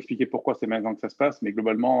 Alors, je ne peux pas t'expliquer pourquoi c'est maintenant que ça se passe, mais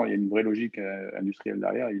globalement, il y a une vraie logique industrielle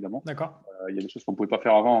derrière, évidemment. D'accord. Il y a des choses qu'on ne pouvait pas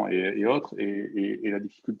faire avant et autres. Et la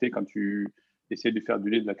difficulté quand tu essaies de faire du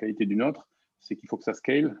lait de la qualité d'une autre, c'est qu'il faut que ça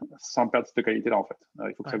scale sans perdre cette qualité-là, en fait.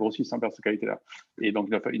 Il faut que ça grossisse sans perdre cette qualité-là. Et donc,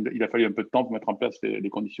 il a fallu un peu de temps pour mettre en place les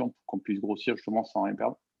conditions pour qu'on puisse grossir justement sans rien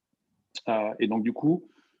perdre. Et donc, du coup,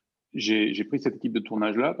 j'ai pris cette équipe de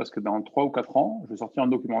tournage-là parce que dans 3 ou 4 ans, je vais sortir un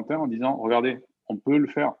documentaire en disant, regardez, on peut le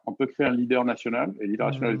faire. On peut créer un leader national. Et le leader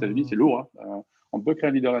national aux États-Unis, c'est lourd. Hein. On peut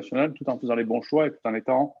créer un leader national tout en faisant les bons choix et tout en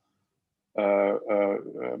étant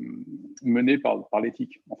mené par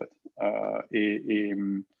l'éthique, en fait. Et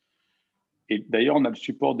Et d'ailleurs, on a le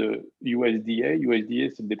support de USDA. USDA,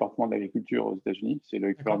 c'est le département de l'agriculture aux États-Unis. C'est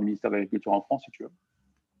l'équivalent du ministère de l'Agriculture en France, si tu veux,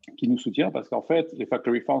 qui nous soutient parce qu'en fait, les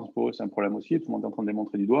factory farms, pour eux, c'est un problème aussi. Tout le monde est en train de les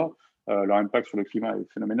montrer du doigt. Leur impact sur le climat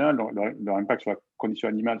est phénoménal. Leur impact sur la condition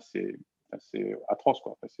animale, c'est atroce,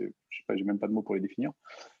 quoi. Je sais pas, j'ai même pas de mots pour les définir.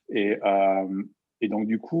 Et donc,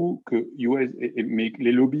 du coup, mais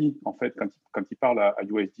les lobbies, en fait, quand ils parlent à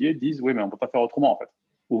USDA, disent oui, mais on ne peut pas faire autrement, en fait.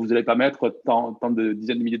 Ou vous n'allez pas mettre tant de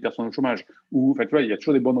dizaines de milliers de personnes au chômage. Ou, en fait, tu vois, il y a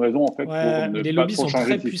toujours des bonnes raisons, en fait, pour ne les pas lobbies trop sont changer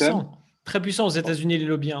très le système. puissants. Très puissants aux États-Unis, les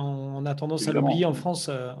lobbies, hein. On a tendance à l'oublier en France.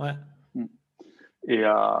 Ouais.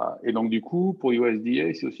 Et donc, du coup, pour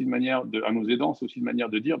USDA, c'est aussi une manière à nos aidants, c'est aussi une manière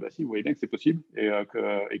de dire, bah, si, vous voyez bien que c'est possible et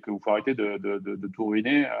que vous faut arrêter de tout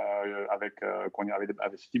ruiner avec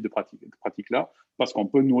ce type de pratique-là, parce qu'on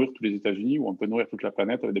peut nourrir tous les États-Unis ou on peut nourrir toute la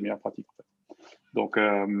planète avec des meilleures pratiques. En fait. Donc,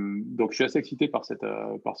 je suis assez excité par ce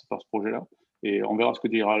projet-là et on verra ce que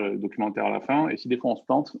dira le documentaire à la fin. Et si des fois on se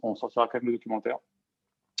plante, on sortira quand même le documentaire.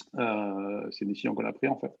 C'est une décision qu'on a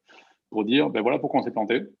prise, en fait, pour dire, ben voilà pourquoi on s'est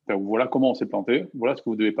planté, voilà comment on s'est planté, voilà ce que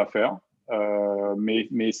vous ne devez pas faire, mais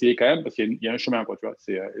essayez quand même, parce qu'il y a un chemin, quoi, tu vois,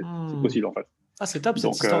 c'est possible, en fait. Ah, c'est top,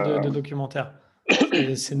 cette Donc, histoire de documentaire.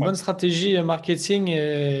 C'est une bonne stratégie marketing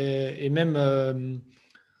et même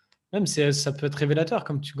ça peut être révélateur,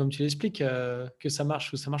 comme tu l'expliques, que ça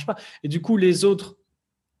marche ou ça ne marche pas. Et du coup, les autres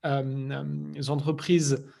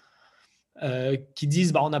entreprises qui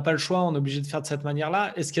disent on n'a pas le choix, on est obligé de faire de cette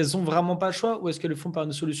manière-là, est-ce qu'elles n'ont vraiment pas le choix ou est-ce qu'elles le font par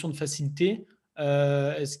une solution de facilité?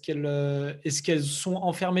 Est-ce qu'elles sont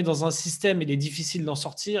enfermées dans un système et il est difficile d'en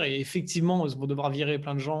sortir et effectivement, elles vont devoir virer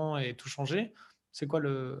plein de gens et tout changer? C'est quoi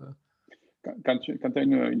le… Quand tu as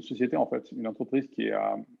une société, en fait, une entreprise qui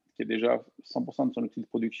est déjà 100% de son outil de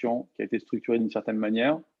production, qui a été structurée d'une certaine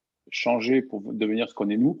manière, changer pour devenir ce qu'on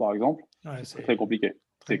est nous, par exemple, c'est très compliqué.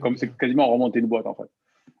 C'est quasiment remonter une boîte, en fait.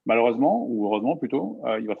 Malheureusement, ou heureusement plutôt,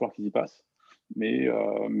 il va falloir qu'ils y passent. Mais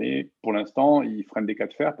pour l'instant, ils freinent des cas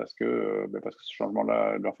de fer parce que ce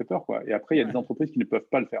changement-là leur fait peur, quoi. Et après, il y a des entreprises qui ne peuvent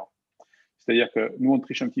pas le faire. C'est-à-dire que nous, on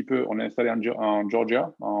triche un petit peu. On est installé en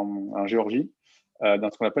Georgia, en Géorgie, dans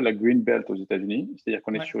ce qu'on appelle la Green Belt aux États-Unis. C'est-à-dire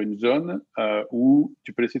qu'on est sur une zone où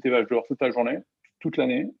tu peux laisser tes vaches dehors toute la journée, toute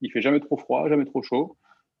l'année. Il ne fait jamais trop froid, jamais trop chaud.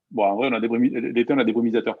 Bon, en vrai, l'été, on a des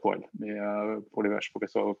brumisateurs pour elles, mais pour les vaches, il faut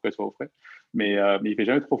qu'elles soient au frais. Mais il ne fait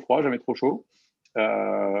jamais trop froid, jamais trop chaud.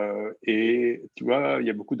 Et tu vois, il y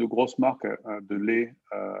a beaucoup de grosses marques de lait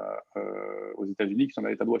aux États-Unis qui sont dans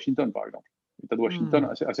l'État de Washington, par exemple. L'État de Washington,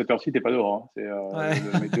 à cette heure-ci, tu n'es pas dehors. Hein.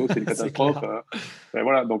 Le météo, c'est une catastrophe.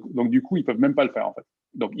 Voilà, donc, du coup, ils ne peuvent même pas le faire, en fait.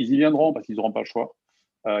 Donc, ils y viendront parce qu'ils n'auront pas le choix.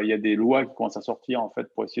 Il y a des lois qui commencent à sortir, en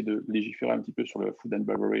fait, pour essayer de légiférer un petit peu sur le food and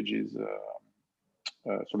beverages,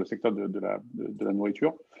 sur le secteur de la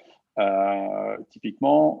nourriture.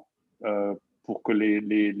 Typiquement, pour que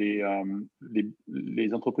les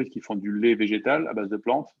entreprises qui font du lait végétal à base de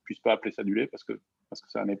plantes ne puissent pas appeler ça du lait parce que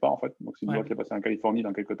ça n'en est pas, en fait. Donc, c'est une loi qui est passée en Californie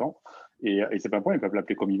dans quelques temps. Et c'est pas un point, ils peuvent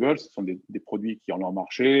l'appeler comme ils veulent. Ce sont des produits qui ont leur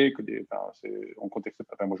marché. On contexte,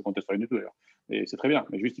 moi, je conteste rien du tout, d'ailleurs. Et c'est très bien.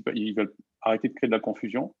 Mais juste, ils veulent arrêter de créer de la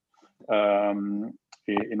confusion.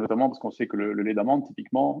 Et notamment parce qu'on sait que le lait d'amande,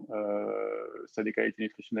 typiquement, ça a des qualités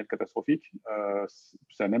nutritionnelles catastrophiques.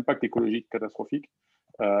 Ça a un impact écologique catastrophique.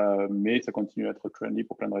 Mais ça continue à être trendy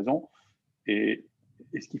pour plein de raisons. Et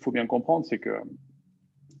ce qu'il faut bien comprendre, c'est que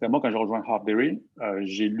moi, quand j'ai rejoint Hard Dairy,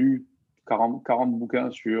 j'ai lu 40 bouquins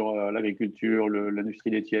sur l'agriculture, l'industrie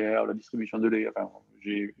laitière, la distribution de lait. Enfin,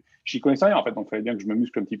 j'y connaissais rien, en fait, donc il fallait bien que je me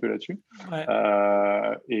muscle un petit peu là-dessus.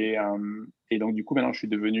 Et donc, du coup, maintenant, je suis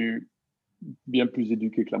devenu bien plus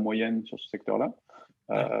éduqué que la moyenne sur ce secteur-là.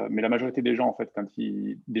 Mais la majorité des gens, en fait,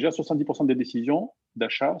 déjà 70% des décisions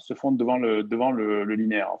d'achat se font devant le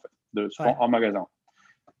linéaire, en fait, se font en magasin.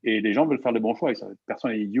 Et les gens veulent faire les bons choix. Et personne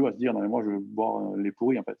n'est idiot à se dire non, mais moi, je veux boire les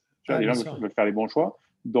pourris, en fait. Les gens veulent faire les bons choix.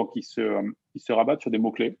 Donc, ils se rabattent sur des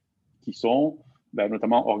mots-clés qui sont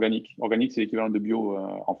notamment organiques. Organique, c'est l'équivalent de bio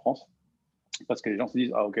en France. Parce que les gens se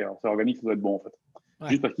disent, ah, ok, alors c'est organique, ça doit être bon, en fait.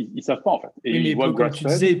 Juste parce qu'ils ne savent pas, en fait. Et mais comme tu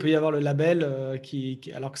disais, il peut y avoir le label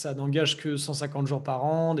alors que ça n'engage que 150 jours par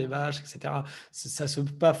an, des vaches, etc. Ça ne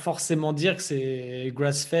veut pas forcément dire que c'est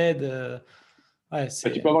grass-fed.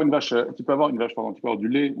 Tu peux avoir une vache, pardon, tu peux avoir du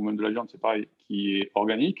lait ou même de la viande, c'est pareil, qui est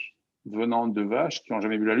organique, venant de vaches qui n'ont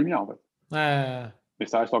jamais vu la lumière, en fait. Mais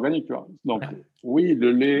ça reste organique, tu vois. Donc, oui,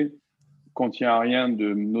 le lait contient rien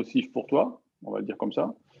de nocif pour toi, on va le dire comme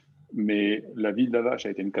ça, mais la vie de la vache a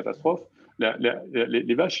été une catastrophe.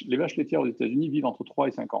 Les vaches laitières aux États-Unis vivent entre 3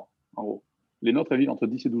 et 5 ans, en gros. Les nôtres, elles vivent entre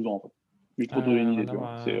 10 et 12 ans, en fait. Juste pour te donner une idée, tu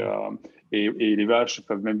vois. Et les vaches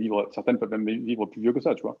peuvent même vivre, certaines peuvent même vivre plus vieux que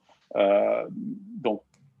ça, tu vois. Donc,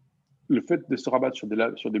 le fait de se rabattre sur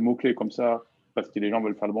des mots-clés comme ça, parce que les gens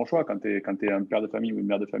veulent faire le bon choix, quand tu es un père de famille ou une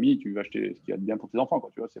mère de famille, tu veux acheter ce qu'il y a de bien pour tes enfants,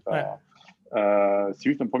 quoi, tu vois, Ouais. c'est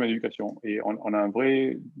juste un problème d'éducation. Et on a un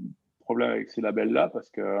vrai problème avec ces labels-là parce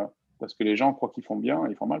que les gens croient qu'ils font bien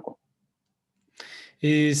et ils font mal, quoi.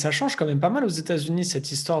 Et ça change quand même pas mal aux États-Unis,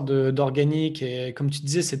 cette histoire d'organique. Et comme tu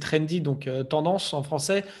disais, c'est trendy, donc tendance en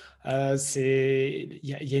français. Il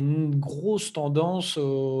y a une grosse tendance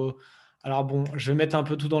Alors bon, je vais mettre un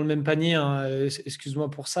peu tout dans le même panier, hein, excuse-moi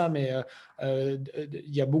pour ça, mais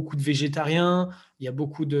il y a beaucoup de végétariens, il y a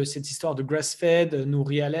beaucoup de cette histoire de grass-fed,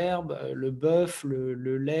 nourri à l'herbe, le bœuf,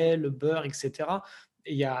 le lait, le beurre, etc.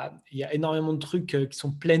 Et il y a énormément de trucs qui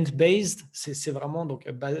sont plant-based, c'est vraiment donc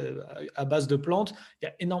à base de plantes. Il y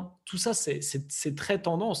a énorme, tout ça, c'est très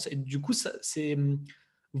tendance. Et du coup, c'est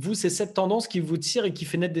cette tendance qui vous tire et qui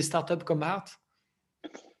fait naître des startups comme Heart.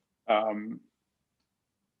 Euh,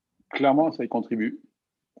 Clairement, ça y contribue.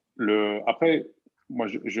 Après, moi,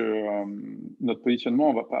 notre positionnement,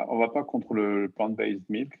 on va pas contre le plant-based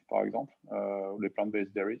milk, par exemple, ou les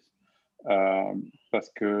plant-based dairies, euh,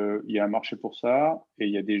 parce qu'il y a un marché pour ça et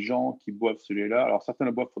il y a des gens qui boivent ce lait-là. Alors, certains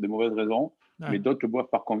le boivent pour des mauvaises raisons, Ouais, mais d'autres le boivent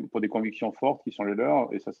pour des convictions fortes qui sont les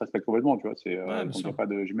leurs et ça se respecte complètement, tu vois. ouais, bien Donc, sûr.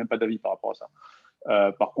 j'ai même pas d'avis par rapport à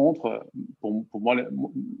ça. Par contre, pour moi,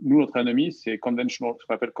 nous, notre ennemi, c'est ce qu'on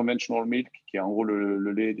appelle conventional milk, qui est en gros le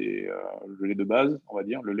lait le lait de base, on va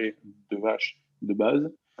dire, le lait de vache de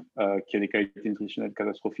base, qui a des qualités nutritionnelles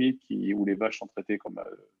catastrophiques, où les vaches sont traitées comme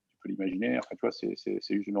tu peux l'imaginer. Enfin, tu vois,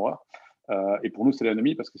 c'est juste une horreur. Et pour nous, c'est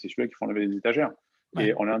l'ennemi parce que c'est celui-là qui font lever les étagères. Ouais.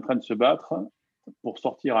 Et on est en train de se battre pour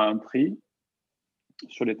sortir à un prix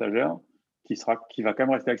sur l'étagère qui va quand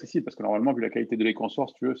même rester accessible parce que normalement, vu la qualité de lait qu'on sort,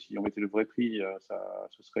 si tu veux, si on mettait le vrai prix,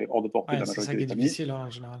 ce serait hors de portée de Ouais, la c'est ça majorité qui des est familles. difficile hein, en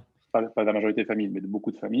général. Pas de la majorité des familles, mais de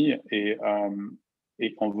beaucoup de familles. Et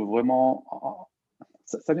on veut vraiment.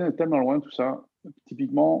 Ça vient de tellement loin tout ça.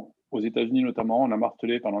 Typiquement, aux États-Unis notamment, on a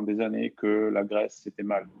martelé pendant des années que la graisse c'était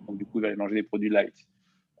mal. Donc du coup, il fallait manger des produits light.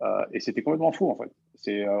 Et c'était complètement faux en fait.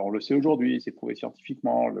 On le sait aujourd'hui, c'est prouvé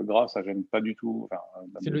scientifiquement. Le gras, ça gêne pas du tout. Enfin,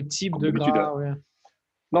 C'est le type comme de d'habitude. gras, ouais.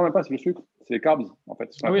 Non, même pas, c'est le sucre. C'est les carbs en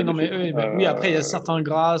fait. Ce qu'on Ah oui, appelle non, le mais sucre. oui, après, il y a certains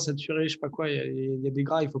gras saturés, je sais pas quoi, il y a des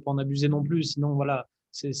gras, il faut pas en abuser non plus, sinon, voilà,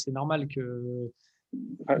 c'est normal que.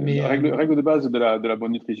 Mais Règle de base de la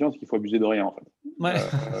bonne nutrition, c'est qu'il faut abuser de rien en fait. ouais,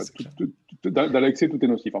 c'est clair. Dans l'excès, tout est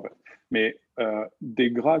nocif en fait. Mais des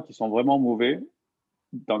gras qui sont vraiment mauvais,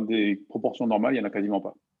 dans des proportions normales, il n'y en a quasiment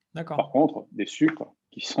pas. D'accord. Par contre, des sucres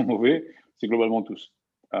qui sont mauvais, c'est globalement tous.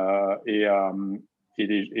 Et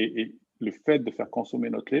le fait de faire consommer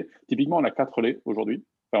notre lait, typiquement, on a 4 laits aujourd'hui.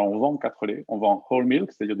 Enfin, on vend 4 laits. On vend whole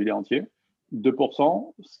milk, c'est-à-dire du lait entier,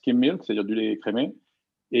 2% skim milk, c'est-à-dire du lait écrémé,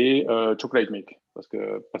 et chocolate milk, parce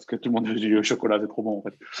que tout le monde veut du chocolat, c'est trop bon en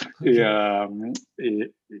fait. Ok.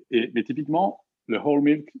 Mais typiquement, le whole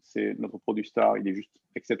milk, c'est notre produit star, il est juste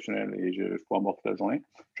exceptionnel et je pourrais en boire toute la journée.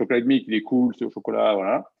 Chocolate milk, il est cool, c'est au chocolat,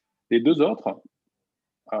 voilà. Les deux autres,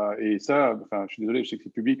 et ça, enfin, je suis désolé, je sais que c'est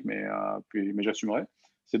public, mais j'assumerai,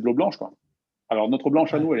 c'est de l'eau blanche, quoi. Alors, notre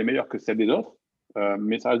blanche à Ouais. nous, elle est meilleure que celle des autres,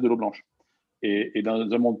 mais ça reste de l'eau blanche. Et dans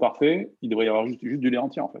un monde parfait, il devrait y avoir juste du lait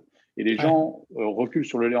entier, en fait. Et les Ouais. gens reculent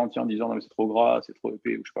sur le lait entier en disant non, mais c'est trop gras, c'est trop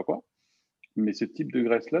épais, ou je sais pas quoi. Mais ce type de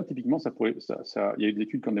graisse-là, typiquement, il y a eu des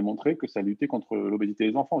études qui ont démontré que ça luttait contre l'obésité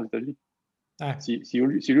des enfants aux États-Unis. Ouais. Si au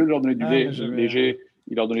lieu de leur donner du Ah, lait mais léger,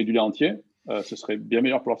 ils leur donnaient du lait entier, ce serait bien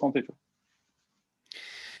meilleur pour leur santé. Tu vois.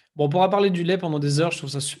 Bon, on pourra parler du lait pendant des heures, je trouve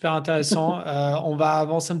ça super intéressant. On va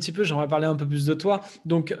avancer un petit peu, j'aimerais parler un peu plus de toi.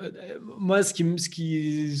 Donc, moi, ce que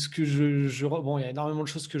bon, il y a énormément de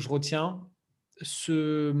choses que je retiens.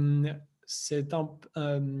 Ce,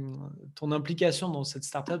 ton implication dans cette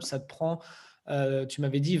startup, ça te prend, tu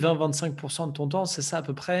m'avais dit 20-25% de ton temps, c'est ça à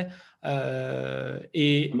peu près.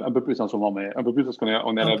 Et Un peu plus en ce moment, mais un peu plus parce on est à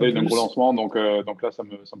un la peu veille d'un gros plus. lancement, donc là, ça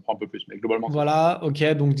me prend un peu plus. Mais globalement, c'est ça. Voilà, ok,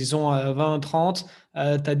 donc disons 20-30, tu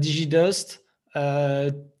as DigiDust, tu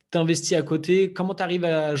investis à côté. Comment tu arrives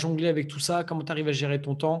à jongler avec tout ça? Comment tu arrives à gérer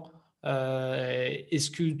ton temps? Est-ce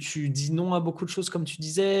que tu dis non à beaucoup de choses comme tu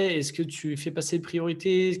disais? Est-ce que tu fais passer les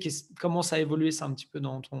priorités? Comment ça a évolué ça un petit peu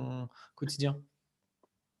dans ton quotidien?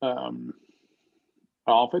 Euh,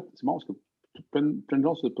 alors en fait, c'est marrant parce que plein de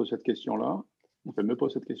gens se posent cette question-là, enfin, me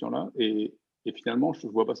posent cette question-là, et finalement, je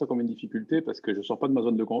ne vois pas ça comme une difficulté parce que je ne sors pas de ma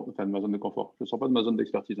zone enfin, de ma zone de confort. Je ne sors pas de ma zone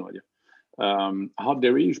d'expertise, on va dire. À Hard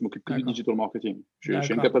Dairy, je m'occupe que du D'accord, digital marketing. Je suis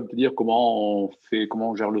d'accord. incapable de te dire comment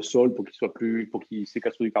on gère le sol pour qu'il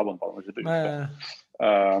séquestre du carbone. Pardon, je sais pas. Ouais,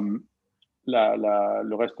 Euh,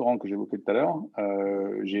 le restaurant que j'évoquais tout à l'heure,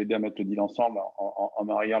 j'ai aidé à mettre le deal ensemble en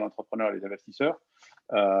mariant l'entrepreneur et les investisseurs,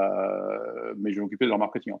 mais je vais m'occuper de leur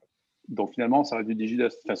marketing en fait. Donc finalement, ça reste du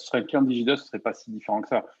Digidust. Enfin, ce serait un client de Digidust, ce ne serait pas si différent que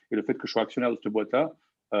ça. Et le fait que je sois actionnaire de cette boîte-là,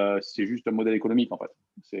 c'est juste un modèle économique en fait.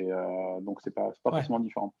 Donc c'est pas forcément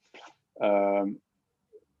différent.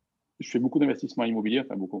 Je fais beaucoup d'investissements immobiliers,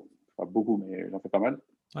 enfin beaucoup, pas beaucoup, mais j'en fais pas mal.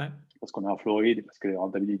 Ouais. Parce qu'on est en Floride et parce que les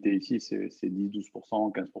rentabilités ici, c'est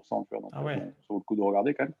 10-12%, 15%. Tu vois, donc, ouais. ça vaut le coup de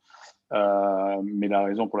regarder quand même. Mais la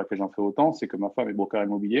raison pour laquelle j'en fais autant, c'est que ma femme est broker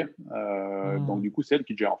immobilier. Donc, du coup, c'est elle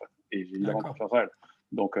qui gère en fait. Et j'ai évidemment confiance en elle.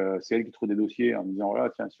 Donc, c'est elle qui trouve des dossiers en me disant voilà,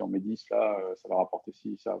 tiens, si on met 10 là, ça va rapporter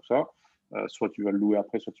ci, ça ou ça. Soit tu vas le louer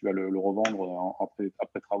après, soit tu vas le revendre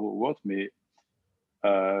après travaux ou autre. Mais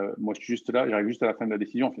moi, je suis juste là, j'arrive juste à la fin de la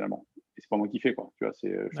décision finalement. Et c'est pas moi qui fais quoi. Tu vois, je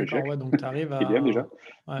fais le chèque. Ouais, donc tu arrives Qui est bien déjà.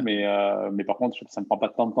 Ouais. Mais par contre, ça ne me prend pas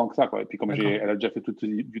tant de temps que ça. Quoi. Et puis, comme elle a déjà fait toute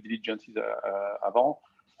due diligence avant,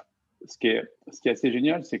 ce qui est assez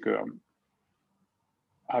génial, c'est que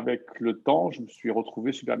avec le temps, je me suis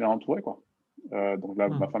retrouvé super bien entouré. Quoi. Donc là,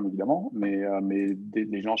 ma femme évidemment, mais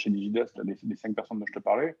les gens chez Digidust, les 5 personnes dont je te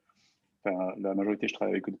parlais, la majorité, je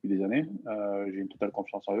travaille avec eux depuis des années. J'ai une totale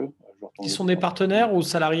confiance en eux. Ils sont des partenaires ou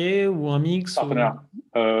salariés ou un mix? Partenaires.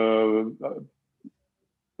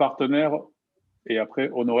 Partenaires. Et après,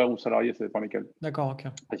 honoraires ou salariés, ça dépend lesquels. D'accord, ok.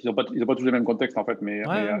 Ils n'ont pas tous le même contexte, en fait. Mais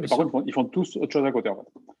par contre, ils font tous autre chose à côté, en fait.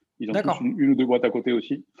 Ils ont tous une ou deux boîtes à côté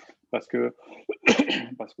aussi. Parce que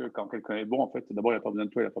quand quelqu'un est bon, en fait, d'abord, il n'a pas besoin de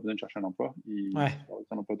toi, il n'a pas besoin de chercher un emploi. Il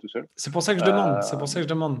s'en emploi tout seul. C'est pour ça que je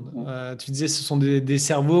demande. Tu disais, ce sont des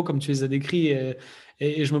cerveaux, comme tu les as décrits,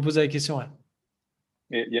 et je me posais la question. Ouais.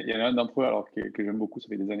 Et il y en a un d'entre eux alors, que j'aime beaucoup. Ça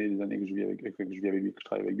fait des années que je vis avec lui, que je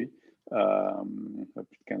travaille avec lui.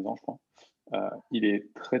 Plus de 15 ans, je crois. Il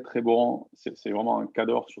est très, très bon. C'est vraiment un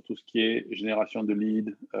cadre sur tout ce qui est génération de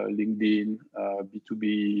leads, LinkedIn,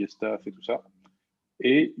 B2B, stuff et tout ça.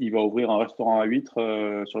 Et il va ouvrir un restaurant à huîtres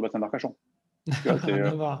sur le bassin d'Arcachon. Rien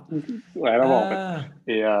à voir. Rien à voir, en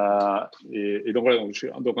fait. Et donc, voilà.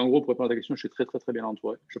 Donc, en gros, pour répondre à ta question, je suis très, très, très bien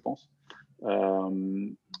entouré, je pense.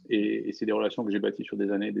 Et c'est des relations que j'ai bâties sur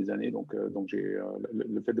des années et des années. Donc j'ai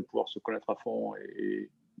le fait de pouvoir se connaître à fond et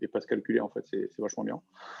pas se calculer, en fait, c'est vachement bien.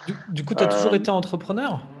 Du coup, tu as toujours été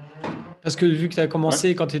entrepreneur? Parce que vu que tu as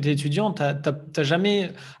commencé quand tu étais étudiant, tu n'as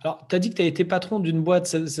jamais. Alors, tu as dit que tu as été patron d'une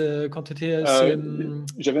boîte quand tu étais.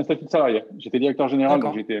 J'avais un statut de salarié. J'étais directeur général,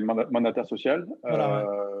 donc j'étais mandataire social.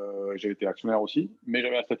 J'avais été actionnaire aussi, mais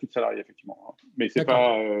j'avais un statut de salarié, effectivement. Mais c'est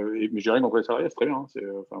pas. Mais j'ai rien contre les salariés, c'est très bien.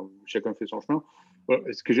 Chacun fait son chemin.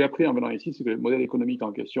 Ce que j'ai appris en venant ici, c'est que le modèle économique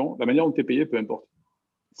en question, la manière dont tu es payé, peu importe.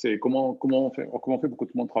 C'est comment on fait pour que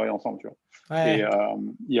tout le monde travaille ensemble, tu vois. Ouais. Et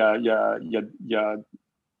il y a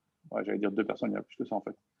j'allais dire 2 personnes, il y a plus que ça en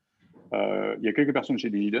fait. Il y a quelques personnes chez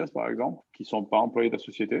Digidust, par exemple, qui ne sont pas employés de la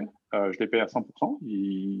société. Je les paye à 100%,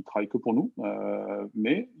 ils travaillent que pour nous,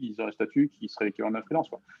 mais ils ont un statut qui serait l'équivalent d'un freelance.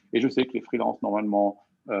 Quoi. Et je sais que les freelances, normalement,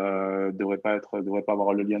 ne devraient pas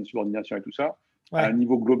avoir le lien de subordination et tout ça. Ouais. À un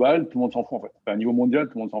niveau global, tout le monde s'en fout en fait. À un niveau mondial,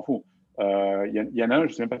 tout le monde s'en fout. Il y en a un, je ne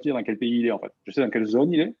sais même pas dire dans quel pays il est en fait. Je sais dans quelle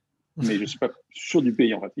zone il est, mais je ne suis pas sûr du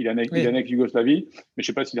pays en fait. Il est en ex-Yougoslavie, mais je ne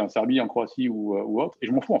sais pas s'il est en Serbie, en Croatie ou autre, et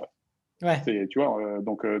je m'en fous en fait. Ouais. Tu vois,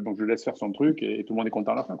 donc je laisse faire son truc et tout le monde est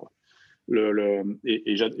content à la fin. Quoi.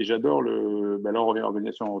 Et j'adore là, on revient à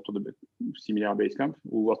l'organisation autour de similaire à Basecamp,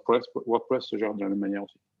 où WordPress se gère de la même manière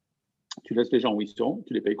aussi. Tu laisses les gens où ils sont,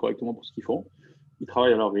 tu les payes correctement pour ce qu'ils font. Ils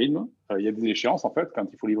travaillent à leur rythme. Il y a des échéances, en fait. Quand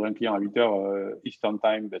il faut livrer un client à 8h Eastern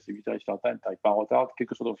Time, c'est 8h Eastern Time, tu n'arrives pas en retard, quel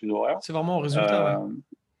que soit ton fuseau horaire. C'est vraiment au résultat, ouais.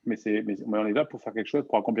 Mais on est là pour faire quelque chose,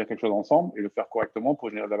 pour accomplir quelque chose ensemble et le faire correctement pour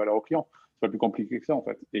générer de la valeur au client. C'est pas plus compliqué que ça, en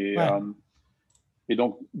fait. Et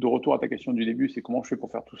donc, de retour à ta question du début, c'est comment je fais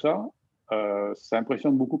pour faire tout ça. Ça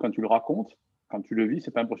impressionne beaucoup quand tu le racontes. Quand tu le vis,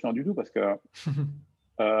 c'est pas impressionnant du tout parce que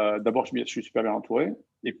d'abord, je suis super bien entouré.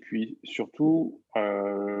 Et puis, surtout,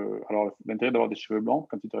 alors l'intérêt d'avoir des cheveux blancs,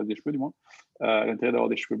 quand il te reste des cheveux, du moins, l'intérêt d'avoir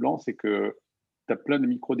des cheveux blancs, c'est que tu as plein de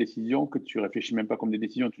micro-décisions que tu réfléchis même pas comme des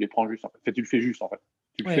décisions, tu les prends juste. En fait. Enfin, tu le fais juste, en fait.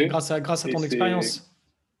 Grâce à ton expérience.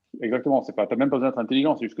 Exactement. Tu n'as même pas besoin d'être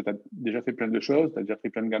intelligent, c'est juste que tu as déjà fait plein de choses, tu as déjà pris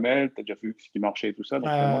plein de gamelles, tu as déjà vu ce qui marchait et tout ça. Donc,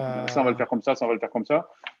 finalement, ça, on va le faire comme ça, ça, on va le faire comme ça.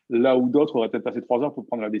 Là où d'autres auraient peut-être passé 3 heures pour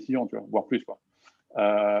prendre la décision, tu vois, voire plus. Quoi.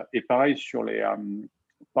 Et pareil sur les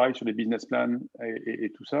business plans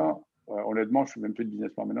et tout ça. Honnêtement, je ne fais même plus de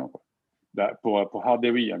business plan maintenant. Quoi. Pour Hard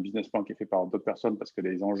Dairy, il y a un business plan qui est fait par d'autres personnes parce que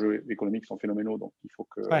les enjeux économiques sont phénoménaux, donc il faut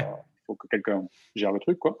que quelqu'un gère le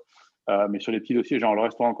truc, quoi. Mais sur les petits dossiers, genre le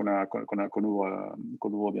restaurant qu'on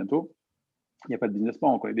ouvre bientôt, il n'y a pas de business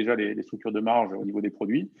plan. On connaît déjà les structures de marge au niveau des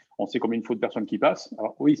produits. On sait combien il faut de personnes qui passent.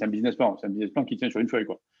 Alors oui, c'est un business plan. C'est un business plan qui tient sur une feuille,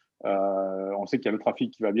 quoi. On sait qu'il y a le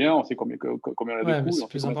trafic qui va bien, on sait combien on a de coûts, et on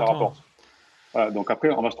sait combien ça rapporte. Voilà, donc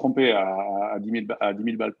après, on va se tromper à 10 000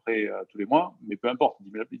 balles près tous les mois, mais peu importe,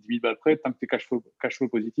 10 000 balles près, tant que tu es cash flow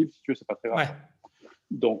positif, si tu veux, c'est pas très grave. Ouais.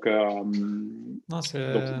 Donc, Non, donc,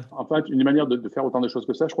 en fait, une manière de faire autant de choses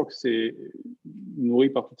que ça, je crois que c'est nourri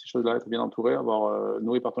par toutes ces choses-là, être bien entouré, avoir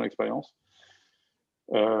nourri par ton expérience.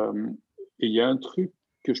 Et il y a un truc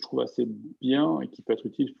que je trouve assez bien et qui peut être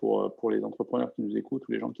utile pour les entrepreneurs qui nous écoutent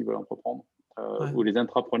ou les gens qui veulent entreprendre, ou les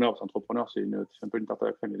intrapreneurs. Parce qu'entrepreneur, c'est un peu une tarte à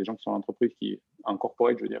la crème. Il y a des gens qui sont en entreprise, en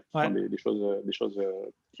corporate, je veux dire, qui font des choses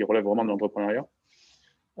qui relèvent vraiment de l'entrepreneuriat.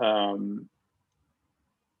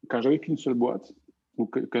 Quand j'avais qu'une seule boîte ou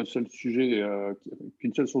qu'un seul sujet,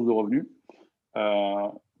 qu'une seule source de revenus,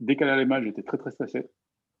 dès qu'elle allait mal, j'étais très très stressé.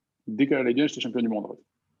 Dès qu'elle allait bien, j'étais champion du monde. En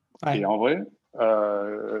fait. Et en vrai,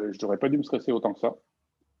 je n'aurais pas dû me stresser autant que ça.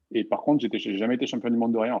 Et par contre, j'ai jamais été champion du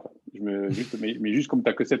monde de rien. En fait. Mais juste comme tu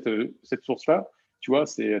n'as que cette source-là, tu vois,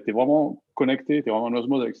 tu es vraiment connecté, tu es vraiment en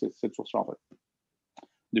osmose avec cette source-là. En fait.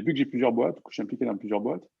 Depuis que j'ai plusieurs boîtes, que je suis impliqué dans plusieurs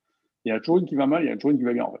boîtes, il y en a toujours une qui va mal, il y en a toujours une qui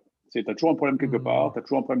va bien. En fait. Tu as toujours un problème quelque part, tu as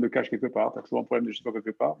toujours un problème de cash quelque part, tu as toujours un problème de je sais pas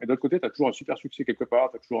quelque part. Et d'autre côté, tu as toujours un super succès quelque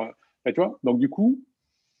part. Tu vois, donc du coup,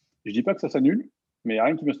 je dis pas que ça s'annule, mais il n'y a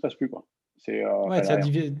rien qui me stresse plus. Quoi.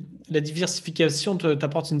 La diversification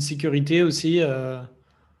t'apporte une sécurité aussi.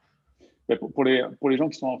 Pour les gens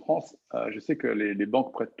qui sont en France, je sais que les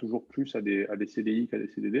banques prêtent toujours plus à des CDI qu'à des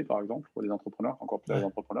CDD, par exemple, pour les entrepreneurs, encore plus à des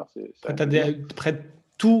entrepreneurs. Prête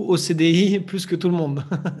tout au CDI plus que tout le monde.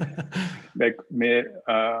 mais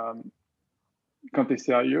quand tu es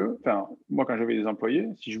sérieux, moi, quand j'avais des employés,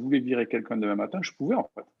 si je voulais virer quelqu'un demain matin, je pouvais, en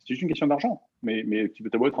fait. C'est juste une question d'argent. Mais tu peux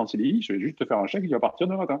t'avoir être en CDI, je vais juste te faire un chèque, il va partir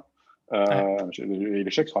demain matin. Et le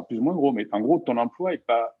chèque sera plus ou moins gros. Mais en gros, ton emploi n'est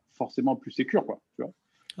pas forcément plus sécure, quoi. Tu vois.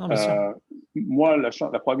 Moi,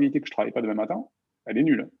 la probabilité que je ne travaille pas demain matin, elle est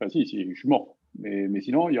nulle. Enfin, si, je suis mort. Mais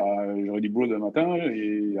sinon, j'aurai du boulot demain matin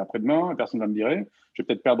et après-demain, personne ne va me virer. Je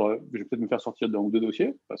vais peut-être me faire sortir d'un ou deux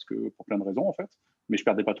dossiers, parce que pour plein de raisons, en fait. Mais je ne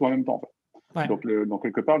perdrai pas tout en même temps, en fait. Donc,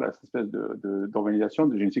 quelque part, cette espèce d'organisation,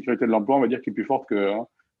 j'ai une sécurité de l'emploi, on va dire, qui est plus forte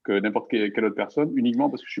que n'importe quelle autre personne, uniquement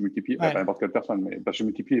parce que je multiplie, pas n'importe quelle personne, mais parce que je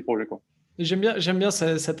multiplie les projets, quoi. J'aime bien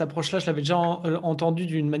cette approche-là. Je l'avais déjà entendu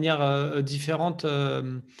d'une manière différente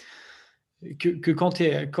que quand tu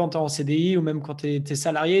es en CDI ou même quand tu es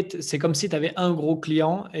salarié. C'est comme si tu avais un gros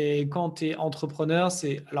client. Et quand tu es entrepreneur,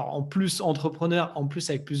 alors en plus entrepreneur, en plus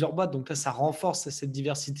avec plusieurs boîtes. Donc là, ça renforce cette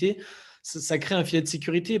diversité. Ça crée un filet de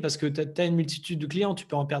sécurité parce que tu as une multitude de clients. Tu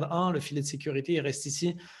peux en perdre un. Le filet de sécurité, il reste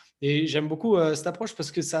ici. Et j'aime beaucoup cette approche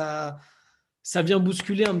parce que ça vient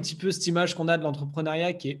bousculer un petit peu cette image qu'on a de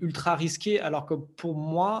l'entrepreneuriat qui est ultra risqué, alors que pour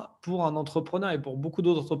moi, pour un entrepreneur et pour beaucoup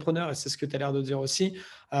d'autres entrepreneurs, et c'est ce que tu as l'air de dire aussi,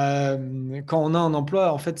 quand on a un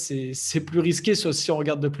emploi, en fait, c'est plus risqué si on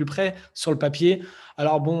regarde de plus près sur le papier.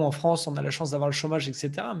 Alors bon, en France, on a la chance d'avoir le chômage,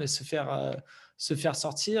 etc., mais se faire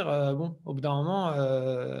sortir, bon, au bout d'un moment,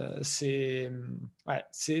 c'est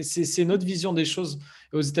notre vision des choses.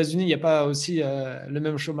 Et aux États-Unis, il n'y a pas aussi le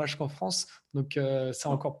même chômage qu'en France, donc c'est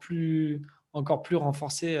encore plus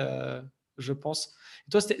renforcé, je pense.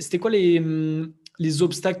 Et toi, c'était quoi les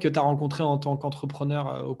obstacles que tu as rencontrés en tant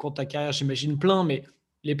qu'entrepreneur au cours de ta carrière? J'imagine plein, mais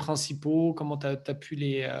les principaux, comment tu as pu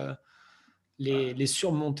les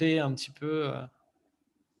surmonter un petit peu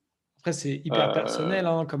Après, c'est hyper personnel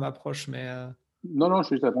comme approche, mais… Non, je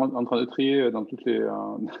suis juste en train de trier dans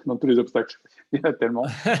dans tous les obstacles. Il y en a tellement.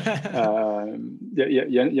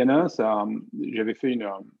 Il y en a un, j'avais fait il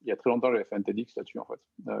y a très longtemps, j'avais fait un TEDx là-dessus, en fait.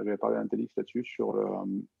 J'avais parlé d'un TEDx là-dessus sur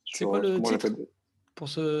C'est quoi le titre pour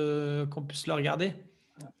qu'on puisse le regarder?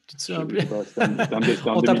 Tu te souviens plus? C'était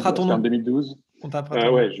On tapera ton nom. en 2012. On tapera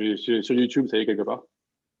ton nom. Sur YouTube, ça y est, quelque part.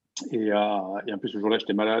 Et en plus, ce jour-là,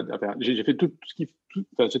 j'étais malade. Enfin, j'ai fait tout ce qui.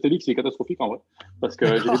 Ce TEDx, c'est catastrophique en vrai. Parce que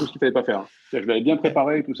j'ai fait tout ce qu'il ne fallait pas faire. Je l'avais bien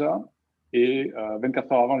préparé et tout ça. Et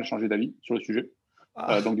 24 heures avant, j'ai changé d'avis sur le sujet.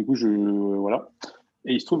 Donc, du coup, voilà.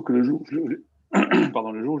 Et il se trouve que le jour où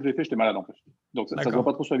je l'ai fait, j'étais malade en plus. Donc, ça ne se voit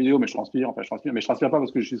pas trop sur la vidéo, mais je transpire. Mais je ne transpire pas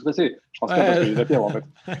parce que je suis stressé. Je transpire parce que j'ai de la fièvre en fait.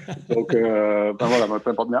 Donc, voilà, peu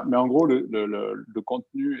importe. Mais en gros, le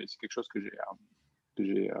contenu, et c'est quelque chose que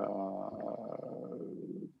j'ai.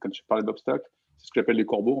 Quand je parlais d'obstacles, c'est ce que j'appelle les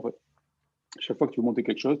corbeaux en fait. Chaque fois que tu veux monter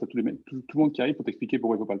quelque chose, tu as tout le monde qui arrive pour t'expliquer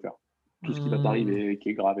pourquoi il ne faut pas le faire. Tout ce qui va t'arriver, qui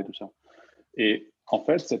est grave et tout ça. Et en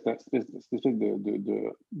fait, cette espèce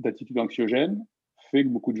d'attitude anxiogène fait que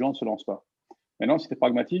beaucoup de gens ne se lancent pas. Maintenant, si tu es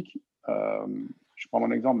pragmatique, je prends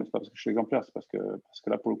mon exemple, mais ce n'est pas parce que je suis exemplaire, c'est parce que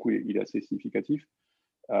là, pour le coup, il est assez significatif.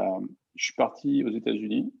 Je suis parti aux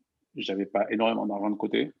États-Unis, je n'avais pas énormément d'argent de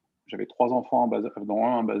côté. J'avais 3 enfants, dont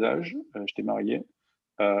un en bas âge. J'étais marié.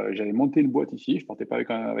 J'avais monté une boîte ici. Je ne partais pas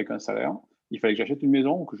avec un salaire. il fallait que j'achète une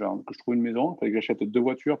maison, que je trouve une maison, il fallait que j'achète 2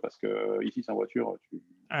 voitures parce que ici, sans voiture, tu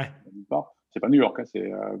Ouais. nulle part. C'est pas New York, hein,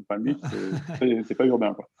 c'est Palm Beach, c'est pas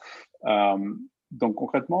urbain, quoi. Donc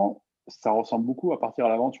concrètement, ça ressemble beaucoup à partir à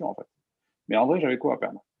l'aventure, en fait. Mais en vrai, j'avais quoi à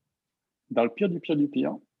perdre? Dans le pire du pire du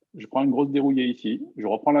pire, je prends une grosse dérouillée ici, je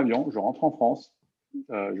reprends l'avion, je rentre en France,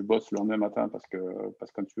 je bosse le lendemain matin parce que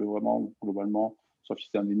quand tu veux vraiment, globalement, sauf si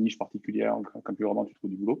c'est dans des niches particulières, quand tu veux vraiment, tu trouves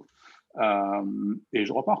du boulot. Et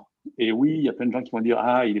je repars. Et oui, il y a plein de gens qui vont dire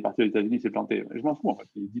ah, il est parti aux États-Unis, il s'est planté. Je m'en fous, en fait.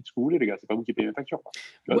 Dites ce que vous voulez, les gars, c'est pas vous qui payez mes factures, quoi.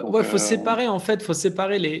 Tu vois, donc, Ouais, faut séparer en fait, faut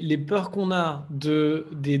séparer les peurs qu'on a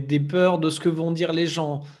des peurs de ce que vont dire les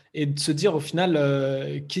gens et de se dire au final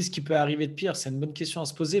qu'est-ce qui peut arriver de pire. C'est une bonne question à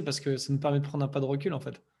se poser parce que ça nous permet de prendre un pas de recul en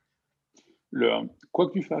fait. quoi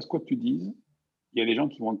que tu fasses, quoi que tu dises, il y a des gens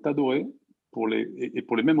qui vont t'adorer et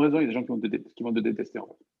pour les mêmes raisons, il y a des gens qui vont te détester, en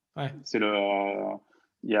fait. Ouais. C'est le,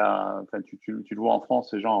 il y a, enfin, tu le vois en France,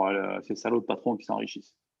 c'est genre ces salauds de patrons qui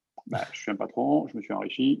s'enrichissent. Bah, je suis un patron, je me suis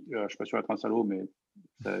enrichi, je suis pas sûr d'être un salaud, mais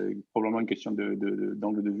c'est probablement une question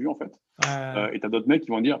d'angle de vue, en fait. Et tu as d'autres mecs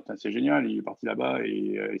qui vont dire, c'est génial, il est parti là-bas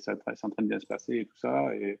et ça c'est en train de bien se passer et tout ça.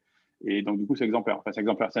 Et donc, du coup, c'est exemplaire. Enfin, c'est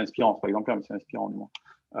exemplaire, c'est inspirant, c'est pas exemplaire, mais c'est inspirant, du moins.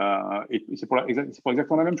 Et c'est pour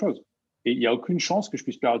exactement la même chose. Et il n'y a aucune chance que je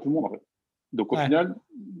puisse plaire à tout le monde, en fait. Donc, au Ouais. final,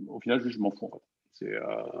 je m'en fous, en fait.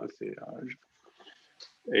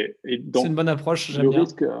 Et C'est donc, une bonne approche, j'aime bien.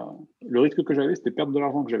 le risque que j'avais, c'était perdre de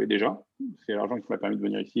l'argent que j'avais déjà. C'est l'argent qui m'a permis de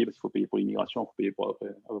venir ici parce qu'il faut payer pour l'immigration, il faut payer pour à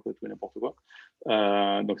peu près tout et n'importe quoi.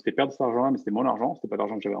 Donc, c'était perdre cet argent-là, mais c'était mon argent, c'était pas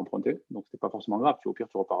l'argent que j'avais emprunté. Donc, c'était pas forcément grave. Au pire,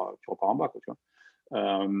 tu repars en bas, quoi, tu vois.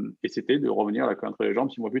 Et c'était de revenir la queue entre les jambes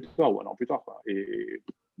 6 mois plus tard ou un an plus tard, quoi. Et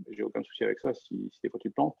j'ai aucun souci avec ça. Si des fois tu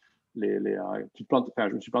te plantes, tu te plantes, enfin,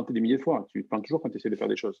 je me suis planté des milliers de fois. Tu te plantes toujours quand tu essaies de faire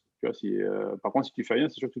des choses. Tu vois, par contre, si tu fais rien,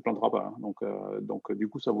 c'est sûr que tu ne te planteras pas, hein. Donc, du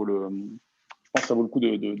coup, je pense que ça vaut le coup de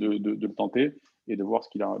le tenter et de voir ce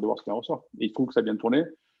qu'il en ressort. Et il se trouve que ça vient de tourner.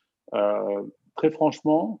 Très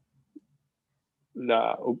franchement,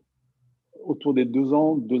 là, autour des 2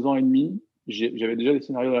 ans et demi, j'avais déjà des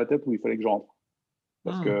scénarios dans la tête où il fallait que je rentre.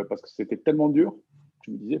 Parce que c'était tellement dur,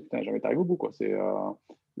 je me disais, putain, jamais t'arrives au bout, quoi. Il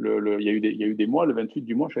y a eu des mois, le 28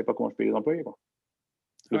 du mois, je savais pas comment je payais les employés, quoi.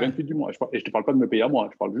 Le 28 du mois. Et je te parle pas de me payer à moi,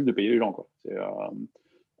 je parle juste de payer les gens, quoi.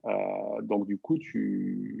 Donc, du coup,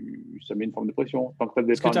 ça met une forme de pression. Tant que t'as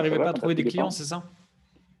des Est-ce que tu épargnes, ça n'arrivais va. pas à Quand t'as trouver plus des clients, d'épargne, c'est ça?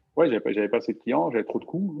 ouais, j'avais pas assez de clients, j'avais trop de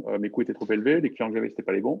coûts, mes coûts étaient trop élevés, les clients que j'avais, c'était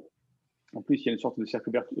pas les bons. En plus, il y a une sorte de cercle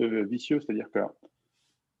vicieux, c'est-à-dire que,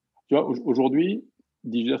 tu vois, aujourd'hui,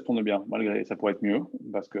 Digest tourne bien, malgré ça pourrait être mieux,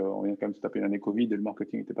 parce qu'on vient quand même de se taper une année Covid et le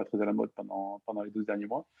marketing n'était pas très à la mode pendant les 12 derniers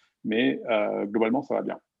mois. Mais globalement, ça va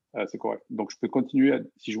bien. C'est correct. Donc, je peux continuer.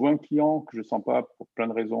 Si je vois un client que je ne sens pas pour plein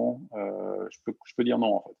de raisons, je peux dire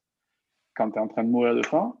non, en fait. Quand tu es en train de mourir de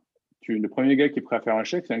faim, le premier gars qui est prêt à faire un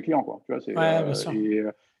chèque, c'est un client, quoi. Tu vois, Ouais, bien sûr.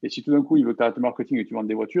 et si tout d'un coup, il veut que tu arrêtes le marketing et que tu vends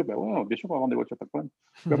des voitures, ben ouais, bien sûr, on va vendre des voitures, pas de problème.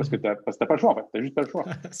 Tu vois, parce que tu n'as pas le choix, en fait. Tu n'as juste pas le choix.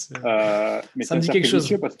 Mais Ça c'est me un dit quelque cercle chose.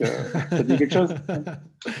 vicieux parce que ça te dit quelque chose.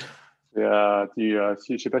 Je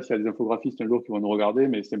ne sais pas s'il y a des infographistes un jour qui vont nous regarder,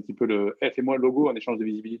 mais c'est un petit peu fais-moi le logo en échange de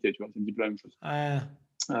visibilité, tu vois, c'est un petit peu la même chose. Ouais.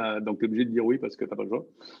 Donc, tu es obligé de dire oui parce que tu n'as pas le choix.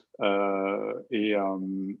 Et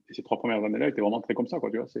ces 3 premières années-là étaient vraiment très comme ça,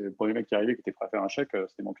 quoi, tu vois. C'est le premier mec qui arrivait qui était prêt à faire un chèque,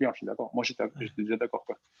 c'était mon client, je suis d'accord. Moi, j'étais déjà d'accord,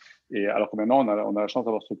 quoi. Et alors que maintenant, on a la chance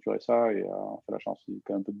d'avoir structuré ça et enfin, la chance, c'est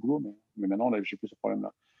quand même un peu de boulot, mais maintenant, j'ai plus ce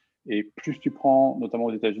problème-là. Et plus tu prends, notamment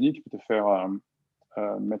aux États-Unis, tu peux te faire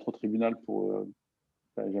mettre au tribunal pour.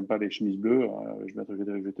 J'aime pas les chemises bleues, je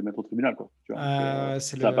vais te mettre au tribunal, quoi. Tu vois,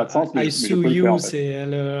 C'est ça n'a pas de sens, I mais je sue peux le faire, you, en fait. c'est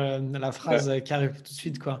la phrase qui arrive tout de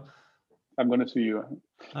suite, quoi. I'm gonna sue you.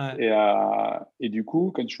 Ouais. Et du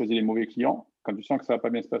coup, quand tu choisis les mauvais clients, quand tu sens que ça va pas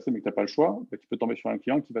bien se passer, mais que tu n'as pas le choix, bah, tu peux tomber sur un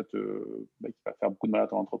client qui va faire beaucoup de mal à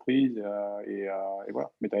ton entreprise, et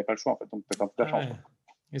voilà. Mais tu n'avais pas le choix, en fait, donc tu as ta chance, Ouais. quoi.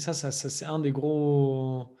 Et ça c'est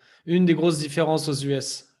une des grosses différences aux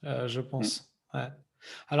US, je Mm. pense. Ouais.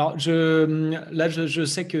 Alors, là, je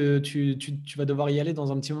sais que tu vas devoir y aller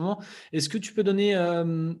dans un petit moment. Est-ce que tu peux donner,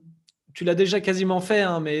 tu l'as déjà quasiment fait,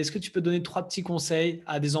 hein, mais est-ce que tu peux donner 3 petits conseils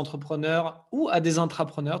à des entrepreneurs ou à des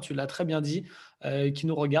intrapreneurs, tu l'as très bien dit, qui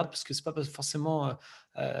nous regardent, parce que c'est pas forcément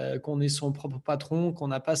qu'on est son propre patron, qu'on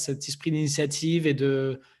n'a pas cet esprit d'initiative et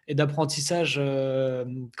d'apprentissage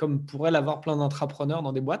comme pourraient l'avoir plein d'entrepreneurs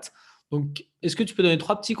dans des boîtes. Donc, est-ce que tu peux donner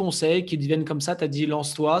 3 petits conseils qui deviennent comme ça? Tu as dit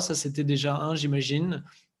lance-toi, ça c'était déjà un, j'imagine.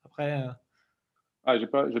 Après, J'ai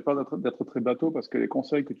pas d'être très bateau parce que les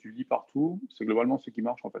conseils que tu lis partout, c'est globalement ceux qui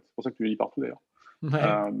marchent, en fait. C'est pour ça que tu les lis partout, d'ailleurs.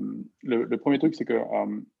 ouais. Le premier truc, c'est que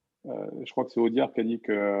je crois que c'est Audiard qui a dit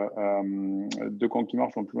que 2 comptes qui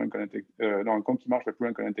marchent vont plus loin non, un compte qui marche va plus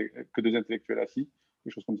loin que 2 intellectuels assis.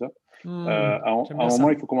 quelque chose comme ça. J'aime À un bien moment,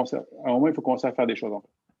 ça. il faut commencer à faire des choses. En fait.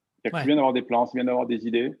 C'est Ouais. bien d'avoir des plans, c'est bien d'avoir des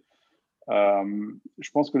idées.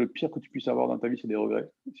 Je pense que le pire que tu puisses avoir dans ta vie, c'est des regrets.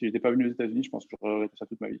 Si j'étais pas venu aux États-Unis, je pense que j'aurais regretté ça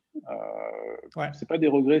toute ma vie. Ouais. C'est pas des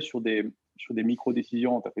regrets sur des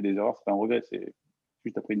micro-décisions, tu as fait des erreurs, c'est pas un regret, c'est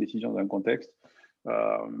juste tu as pris une décision dans un contexte.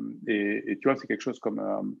 Et tu vois, c'est quelque chose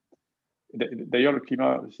comme. D'ailleurs, le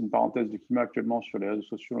climat, c'est une parenthèse, le climat actuellement sur les réseaux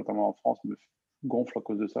sociaux, notamment en France, me gonfle à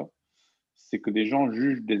cause de ça. C'est que des gens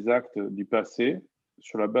jugent des actes du passé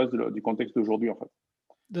sur la base du contexte d'aujourd'hui, en fait.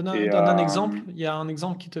 Et Donne un exemple. Il y a un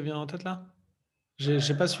exemple qui te vient en tête là?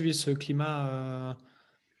 J'ai pas suivi ce climat.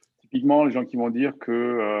 typiquement, les gens qui vont dire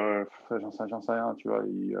que, j'en sais rien, tu vois,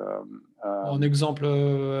 En exemple.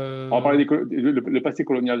 on va parler le passé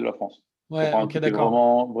colonial de la France, pour Ouais, prendre un ok, truc qui est d'accord.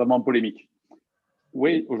 vraiment, vraiment polémique.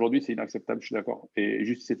 Oui, aujourd'hui, c'est inacceptable, je suis d'accord. Et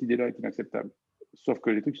juste cette idée-là est inacceptable. Sauf que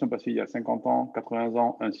les trucs qui sont passés il y a 50 ans, 80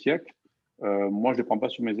 ans, un siècle, moi, je ne les prends pas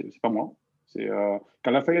sur mes. C'est pas moi. C'est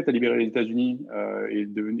quand Lafayette a libéré les États-Unis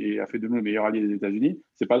et a fait de nous le meilleur allié des États-Unis,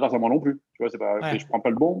 c'est pas grâce à moi non plus. Tu vois, c'est pas, Ouais. je prends pas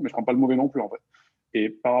le bon, mais je prends pas le mauvais non plus en fait. Et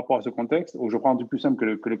par rapport à ce contexte, je prends un truc plus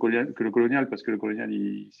simple que le colonial, parce que le colonial,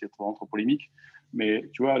 c'est trop polémique. Mais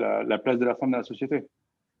tu vois, la place de la femme dans la société.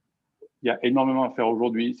 Il y a énormément à faire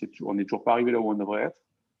aujourd'hui. On n'est toujours pas arrivé là où on devrait être.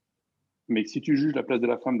 Mais si tu juges la place de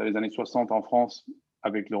la femme dans les années 60 en France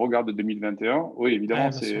avec le regard de 2021, oui, évidemment, Ouais,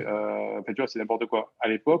 bien sûr. tu vois, c'est n'importe quoi. À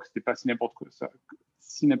l'époque, c'était pas si n'importe quoi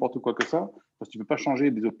que ça, parce que tu peux pas changer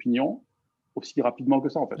des opinions aussi rapidement que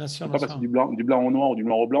ça, en fait. Bien Tu sûr, peux bien pas passer sûr. du blanc au noir ou du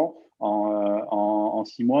noir au blanc en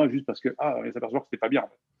 6 mois juste parce que on s'aperçoit que c'était pas bien. En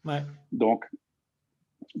fait. Ouais. Donc,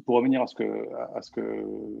 pour revenir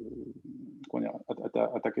comment dire,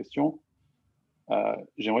 à ta question,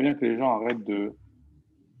 j'aimerais bien que les gens arrêtent de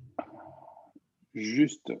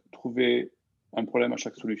juste trouver un problème à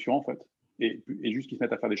chaque solution, en fait, et juste qu'ils se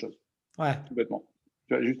mettent à faire des choses, Ouais. tout bêtement.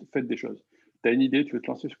 Tu vois, juste faites des choses. Tu as une idée, tu veux te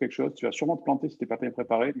lancer sur quelque chose, tu vas sûrement te planter si tu n'es pas bien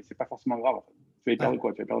préparé, mais c'est pas forcément grave. En fait. Tu vas y Ouais. perdre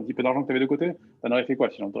quoi? Tu vas perdre un petit peu d'argent que tu avais de côté, tu en aurais fait quoi?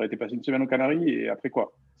 Sinon, tu aurais été passé une semaine aux Canaries et après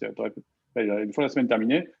quoi? Une fois la semaine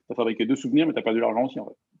terminée, tu as fabriqué 2 souvenirs, mais tu as perdu l'argent aussi, en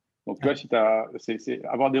fait. Donc, tu vois, Ouais. si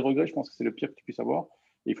avoir des regrets, je pense que c'est le pire que tu puisses avoir.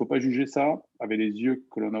 Et il ne faut pas juger ça avec les yeux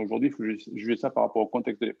que l'on a aujourd'hui, il faut juger ça par rapport au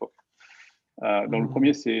contexte de l'époque. Donc, le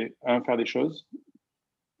premier, c'est faire des choses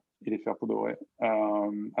et les faire pour de vrai,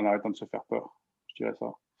 en arrêtant de se faire peur. Je dirais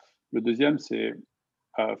ça. Le deuxième, c'est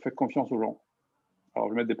faites confiance aux gens. Alors,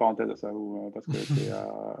 je vais mettre des parenthèses à ça parce que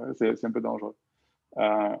c'est un peu dangereux.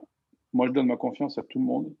 Moi, je donne ma confiance à tout le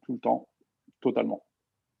monde, tout le temps, totalement.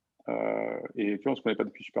 Et tu vois, on ne se connaît pas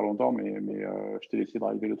depuis super longtemps, mais je t'ai laissé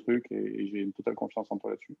driver le truc et j'ai une totale confiance en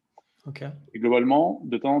toi là-dessus. Ok. Et globalement,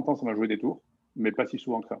 de temps en temps, ça m'a joué des tours, mais pas si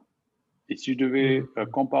souvent que ça. Et si je devais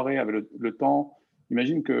comparer avec le temps,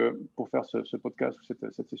 imagine que pour faire ce podcast ou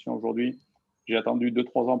cette session aujourd'hui, j'ai attendu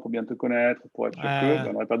 2-3 ans pour bien te connaître, pour être sûr que,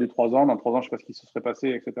 on aurait perdu 3 ans, dans 3 ans, je ne sais pas ce qui se serait passé,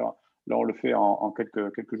 etc. Là, on le fait en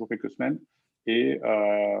quelques jours, quelques semaines, et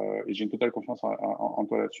j'ai une totale confiance en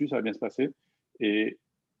toi là-dessus, ça va bien se passer. Et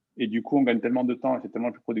du coup, on gagne tellement de temps et c'est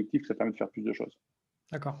tellement plus productif que ça permet de faire plus de choses.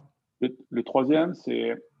 D'accord. Le troisième,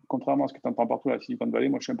 c'est, contrairement à ce que tu entends partout à la Silicon Valley,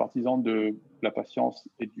 moi, je suis un partisan de la patience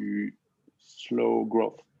et du slow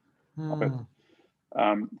growth, en fait.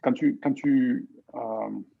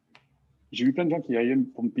 J'ai vu plein de gens qui arrivaient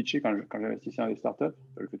pour me pitcher quand j'investissais dans les startups,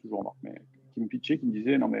 je le fais toujours remarque, mais qui me pitchaient, qui me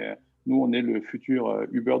disaient, non, mais nous, on est le futur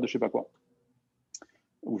Uber de je sais pas quoi,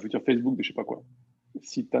 ou le futur Facebook de je sais pas quoi.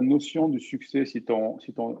 Si ta notion du succès, si pour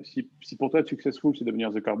toi être successful, c'est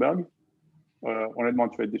devenir Zuckerberg, honnêtement,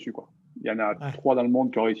 tu vas être déçu, quoi. Il y en a Ouais. 3 dans le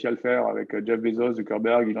monde qui ont réussi à le faire avec Jeff Bezos,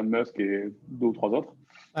 Zuckerberg, Elon Musk et 2 ou 3 autres.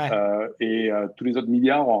 Ouais. Tous les autres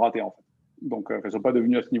milliards ont raté, en fait. Donc, ils ne sont pas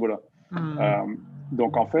devenus à ce niveau-là.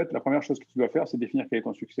 Donc, en fait, la première chose que tu dois faire, c'est définir quel est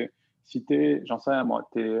ton succès. Si tu es, j'en sais rien, moi,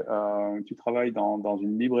 tu travailles dans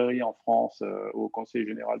une librairie en France au conseil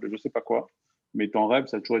général de je ne sais pas quoi, mais ton rêve,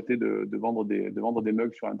 ça a toujours été de vendre des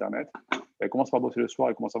mugs sur Internet. Commence par bosser le soir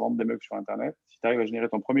et commence à vendre des mugs sur Internet. Si tu arrives à générer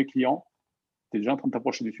ton premier client, tu es déjà en train de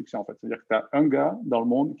t'approcher du succès, en fait. C'est-à-dire que tu as un gars dans le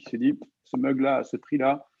monde qui s'est dit, ce mug-là, à ce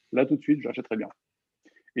prix-là, là, tout de suite, je l'achèterai bien.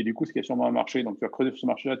 Et du coup, ce qui est sûrement un marché, donc tu vas creuser sur ce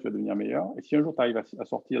marché-là, tu vas devenir meilleur. Et si un jour, tu arrives à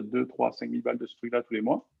sortir 2, 3, 5 000 balles de ce truc-là tous les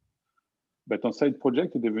mois, ton side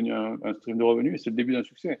project est devenu un stream de revenus et c'est le début d'un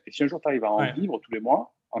succès. Et si un jour, tu arrives à en vivre tous les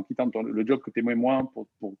mois, en quittant le job que tu aimais moins pour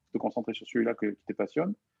te concentrer sur celui-là qui te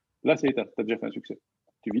passionne, là, tu as déjà fait un succès.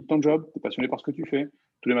 Tu vis de ton job, tu es passionné par ce que tu fais.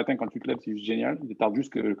 Tous les matins, quand tu te lèves, c'est juste génial. Il tarde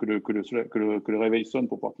juste que le réveil sonne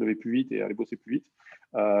pour pouvoir te lever plus vite et aller bosser plus vite.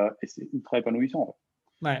 Et c'est ultra épanouissant. En fait.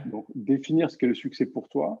 Ouais. Donc, définir ce qu'est le succès pour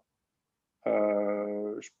toi,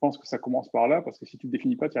 je pense que ça commence par là, parce que si tu ne te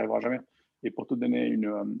définis pas, tu n'y arriveras jamais. Et pour te donner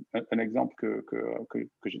un exemple dont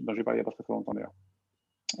j'ai parlé il n'y a pas très longtemps d'ailleurs.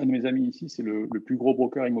 Un de mes amis ici, c'est le plus gros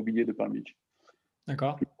broker immobilier de Palm Beach.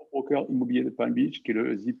 D'accord. Le plus gros broker immobilier de Palm Beach, qui est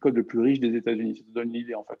le zip code le plus riche des États-Unis. Ça te donne une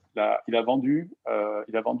idée, en fait. Là, il a vendu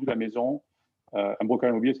la maison. Un broker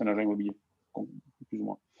immobilier, c'est un agent immobilier, plus ou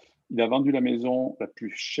moins. Il a vendu la maison la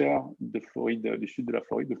plus chère de Floride, du sud de la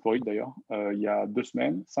Floride, d'ailleurs, il y a 2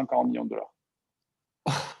 semaines, 140 millions de dollars.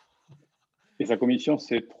 Et sa commission,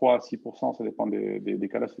 c'est 3 à 6%, ça dépend des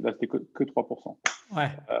cas. Là, c'était que 3%.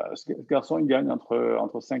 Ouais. Ce garçon, il gagne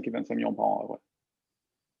entre 5 et 25 millions par an. Ouais.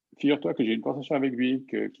 Figure-toi que j'ai eu une conversation avec lui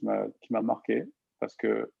qui m'a marqué, parce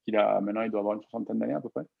que maintenant, il doit avoir une 60aine d'années à peu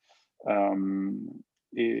près.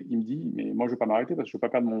 Et il me dit, mais moi, je ne veux pas m'arrêter parce que je ne veux pas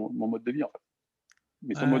perdre mon mode de vie, en fait.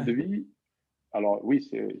 Mais son mode de vie, alors oui,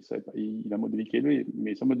 il a un mode de vie qui est élevé,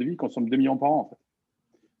 mais son mode de vie consomme 2 millions par an, en fait.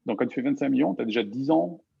 Donc, quand tu fais 25 millions, tu as déjà 10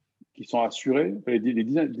 ans qui sont assurés, les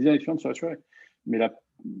 10 années suivantes sont assurées. Mais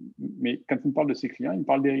quand il me parle de ses clients, il me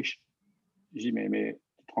parle des riches. Je dis, mais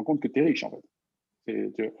tu te rends compte que tu es riche, en fait.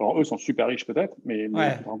 Alors, eux sont super riches peut-être, mais tu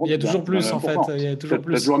te rends compte il y a toujours plus, en fait. Il y a toujours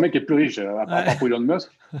plus. T'as toujours un mec qui est plus riche, à part pour Elon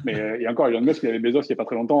Musk. Mais il y a encore Elon Musk qui avait Bezos il n'y a pas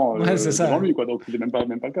très longtemps devant lui, quoi. Donc, ce n'est même pas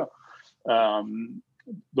le cas.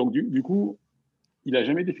 Donc, du coup, il n'a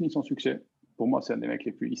jamais défini son succès. Pour moi, c'est un des mecs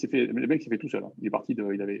les plus. Le mec s'est fait tout seul. Il est parti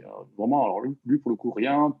il avait vraiment, alors lui, pour le coup,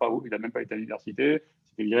 rien, il n'a même pas été à l'université. Il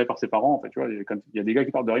s'est fait virer par ses parents, en fait. Tu vois, il y a des gars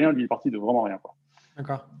qui partent de rien, lui, il est parti de vraiment rien, quoi.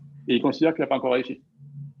 D'accord. Et il considère qu'il n'a pas encore réussi.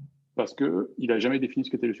 Parce qu'il n'a jamais défini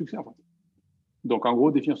ce qu'était le succès, en fait. Donc, en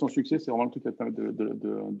gros, définir son succès, c'est vraiment le truc qui va te permettre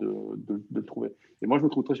de le trouver. Et moi, je me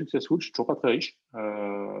trouve très successful. Je ne suis toujours pas très riche,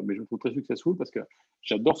 mais je me trouve très successful parce que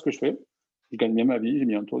j'adore ce que je fais. Je gagne bien ma vie. J'ai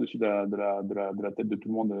mis un toit au-dessus de la tête de tout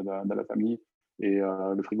le monde, de la famille. Et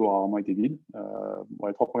le frigo a rarement été vide.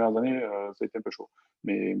 Les 3 premières années, ça a été un peu chaud.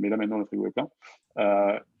 Mais là, maintenant, le frigo est plein.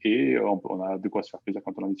 Et on a de quoi se faire plaisir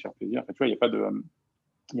quand on a envie de se faire plaisir. Enfin, tu vois, il n'y a pas de...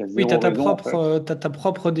 Oui, tu as ta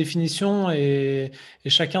propre définition et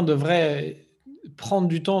chacun devrait prendre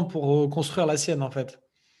du temps pour construire la sienne, en fait.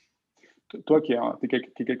 Toi qui es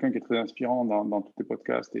quelqu'un qui est très inspirant dans tous tes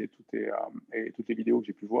podcasts et toutes les vidéos que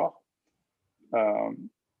j'ai pu voir,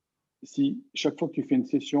 si chaque fois que tu fais une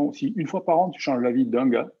session, si une fois par an, tu changes la vie d'un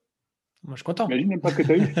gars, moi, je suis content. Imagine l'impact que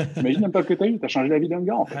tu as eu. Tu as changé la vie d'un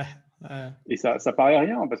gars, en fait. Et ça paraît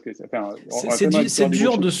rien, parce que c'est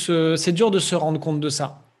dur de se rendre compte de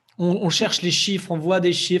ça. On cherche les chiffres, on voit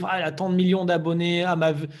des chiffres. Elle a tant de millions d'abonnés.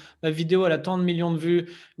 Ma vidéo, elle a tant de millions de vues.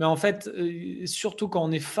 Mais en fait, surtout quand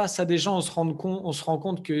on est face à des gens, on se rend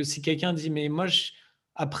compte que si quelqu'un dit, mais moi,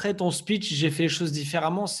 après ton speech, j'ai fait les choses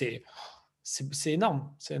différemment, c'est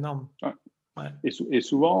énorme. C'est énorme. Ouais. Ouais. Et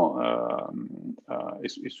souvent, les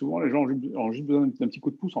gens ont juste besoin d'un petit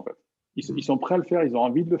coup de pouce, en fait. Ils sont prêts à le faire, ils ont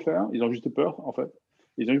envie de le faire, ils ont juste peur, en fait.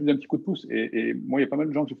 Ils ont juste besoin d'un petit coup de pouce. Et moi, il y a pas mal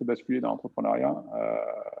de gens que j'ai fait basculer dans l'entrepreneuriat.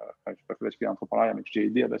 Je n'ai pas fait basculer dans l'entrepreneuriat, mais que j'ai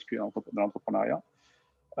aidé à basculer dans l'entrepreneuriat.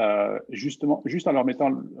 Justement, juste en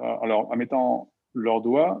mettant leurs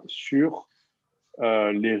doigts sur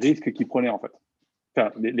les risques qu'ils prenaient, en fait.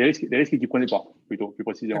 Enfin, les risques qu'ils ne prenaient pas, plutôt, plus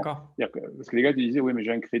précisément. D'accord. Parce que les gars te disaient, oui, mais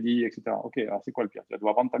j'ai un crédit, etc. Ok, alors c'est quoi le pire? Tu vas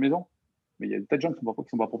devoir vendre ta maison? Mais il y a des tas de gens qui ne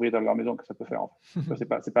sont pas propriétaires de leur maison que ça peut faire. En fait.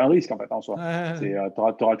 C'est pas un risque, en fait, en soi. Tu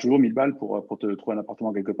auras toujours 1000 balles pour te trouver un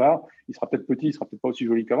appartement quelque part. Il sera peut-être petit, il sera peut-être pas aussi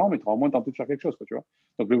joli qu'avant, mais tu auras au moins tenté de faire quelque chose, quoi, tu vois.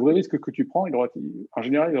 Donc, le vrai risque que tu prends, en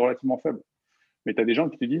général, il est relativement faible. Mais tu as des gens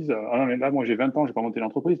qui te disent, ah non, mais là, moi, j'ai 20 ans, je n'ai pas monté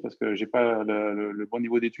l'entreprise parce que je n'ai pas le bon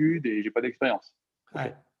niveau d'études et je n'ai pas d'expérience. Okay.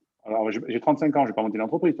 Ouais. Alors, j'ai 35 ans, je n'ai pas monté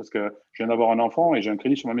l'entreprise parce que je viens d'avoir un enfant et j'ai un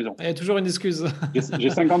crédit sur ma maison. Il y a toujours une excuse.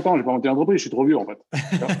 J'ai 50 ans, je n'ai pas monté l'entreprise, je suis trop vieux, en fait.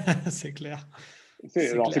 C'est clair.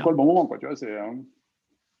 C'est quoi le bon moment, quoi, tu vois,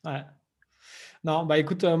 Ouais. Non, bah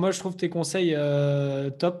écoute, moi je trouve tes conseils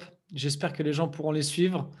top. J'espère que les gens pourront les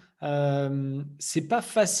suivre. C'est pas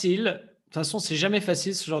facile. De toute façon, c'est jamais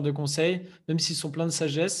facile ce genre de conseils, même s'ils sont pleins de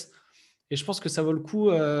sagesse. Et je pense que ça vaut le coup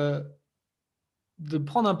de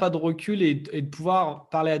prendre un pas de recul et de pouvoir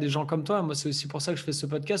parler à des gens comme toi. Moi, c'est aussi pour ça que je fais ce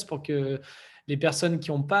podcast, pour que les personnes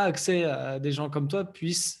qui n'ont pas accès à des gens comme toi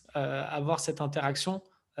puissent avoir cette interaction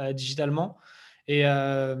digitalement. Et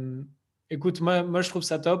écoute, moi, je trouve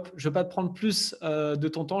ça top. Je ne vais pas te prendre plus de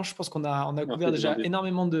ton temps. Je pense qu'on a couvert déjà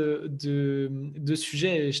énormément de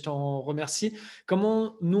sujets et je t'en remercie.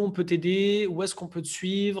 Comment nous, on peut t'aider? Où est-ce qu'on peut te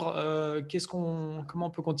suivre? Comment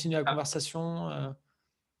on peut continuer la conversation?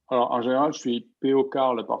 Alors, en général, je suis P.O.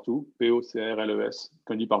 Carles partout. P.O.C.R.L.E.S.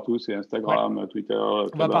 Quand je dis partout, c'est Instagram, Twitter, on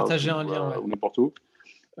va partager un lien ou n'importe où.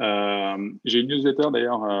 J'ai une newsletter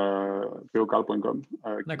d'ailleurs, pierre-olivier.com,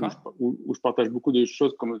 D'accord. où je partage beaucoup de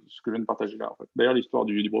choses comme ce que je viens de partager là. En fait. D'ailleurs, l'histoire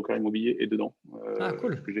du broker immobilier est dedans, Ah,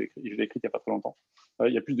 cool. que je l'ai écrite il n'y a pas très longtemps.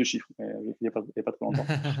 Il y a plus de chiffres, mais je l'ai écrit il n'y a pas très longtemps.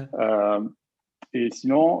 Et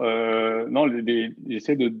sinon, non,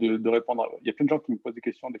 j'essaie de répondre. Il y a plein de gens qui me posent des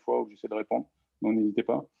questions des fois où j'essaie de répondre, donc n'hésitez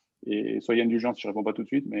pas. Et soyez indulgents si je ne réponds pas tout de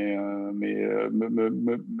suite, mais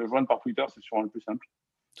me joindre par Twitter, c'est sûrement le plus simple.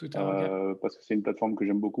 Twitter, ok. Parce que c'est une plateforme que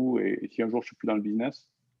j'aime beaucoup. Et si un jour je ne suis plus dans le business,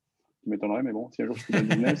 qui m'étonnerait, mais bon, si un jour je suis plus dans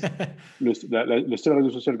le business, le seul réseau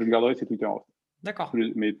social que je garderai, c'est Twitter. En fait. D'accord. Et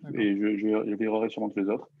je virerai sûrement tous les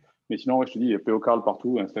autres. Mais sinon, ouais, je te dis, il y a P.O. Carles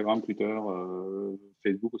partout, Instagram, Twitter,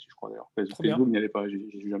 Facebook aussi, je crois d'ailleurs. Facebook, n'y allez pas, j'ai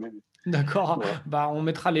jamais. Mais... D'accord. Voilà. Bah, on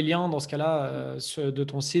mettra les liens dans ce cas-là de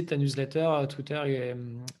ton site, ta newsletter, Twitter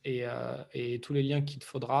et tous les liens qu'il te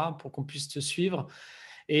faudra pour qu'on puisse te suivre.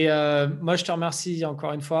 Et moi, je te remercie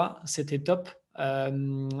encore une fois. C'était top.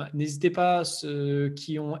 N'hésitez pas, ceux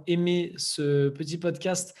qui ont aimé ce petit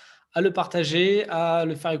podcast, à le partager, à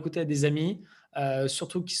le faire écouter à des amis,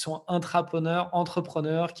 surtout qui sont intrapreneurs,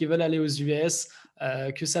 entrepreneurs, qui veulent aller aux US,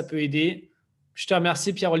 que ça peut aider. Je te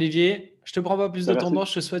remercie, Pierre-Olivier. Je ne te prends pas plus de ton Merci. temps.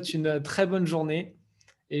 Je te souhaite une très bonne journée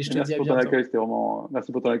et je te dis Merci à pour ton bientôt. accueil, c'était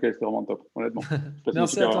vraiment top, honnêtement. Je passe une Merci à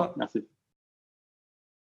super heure. toi. Merci.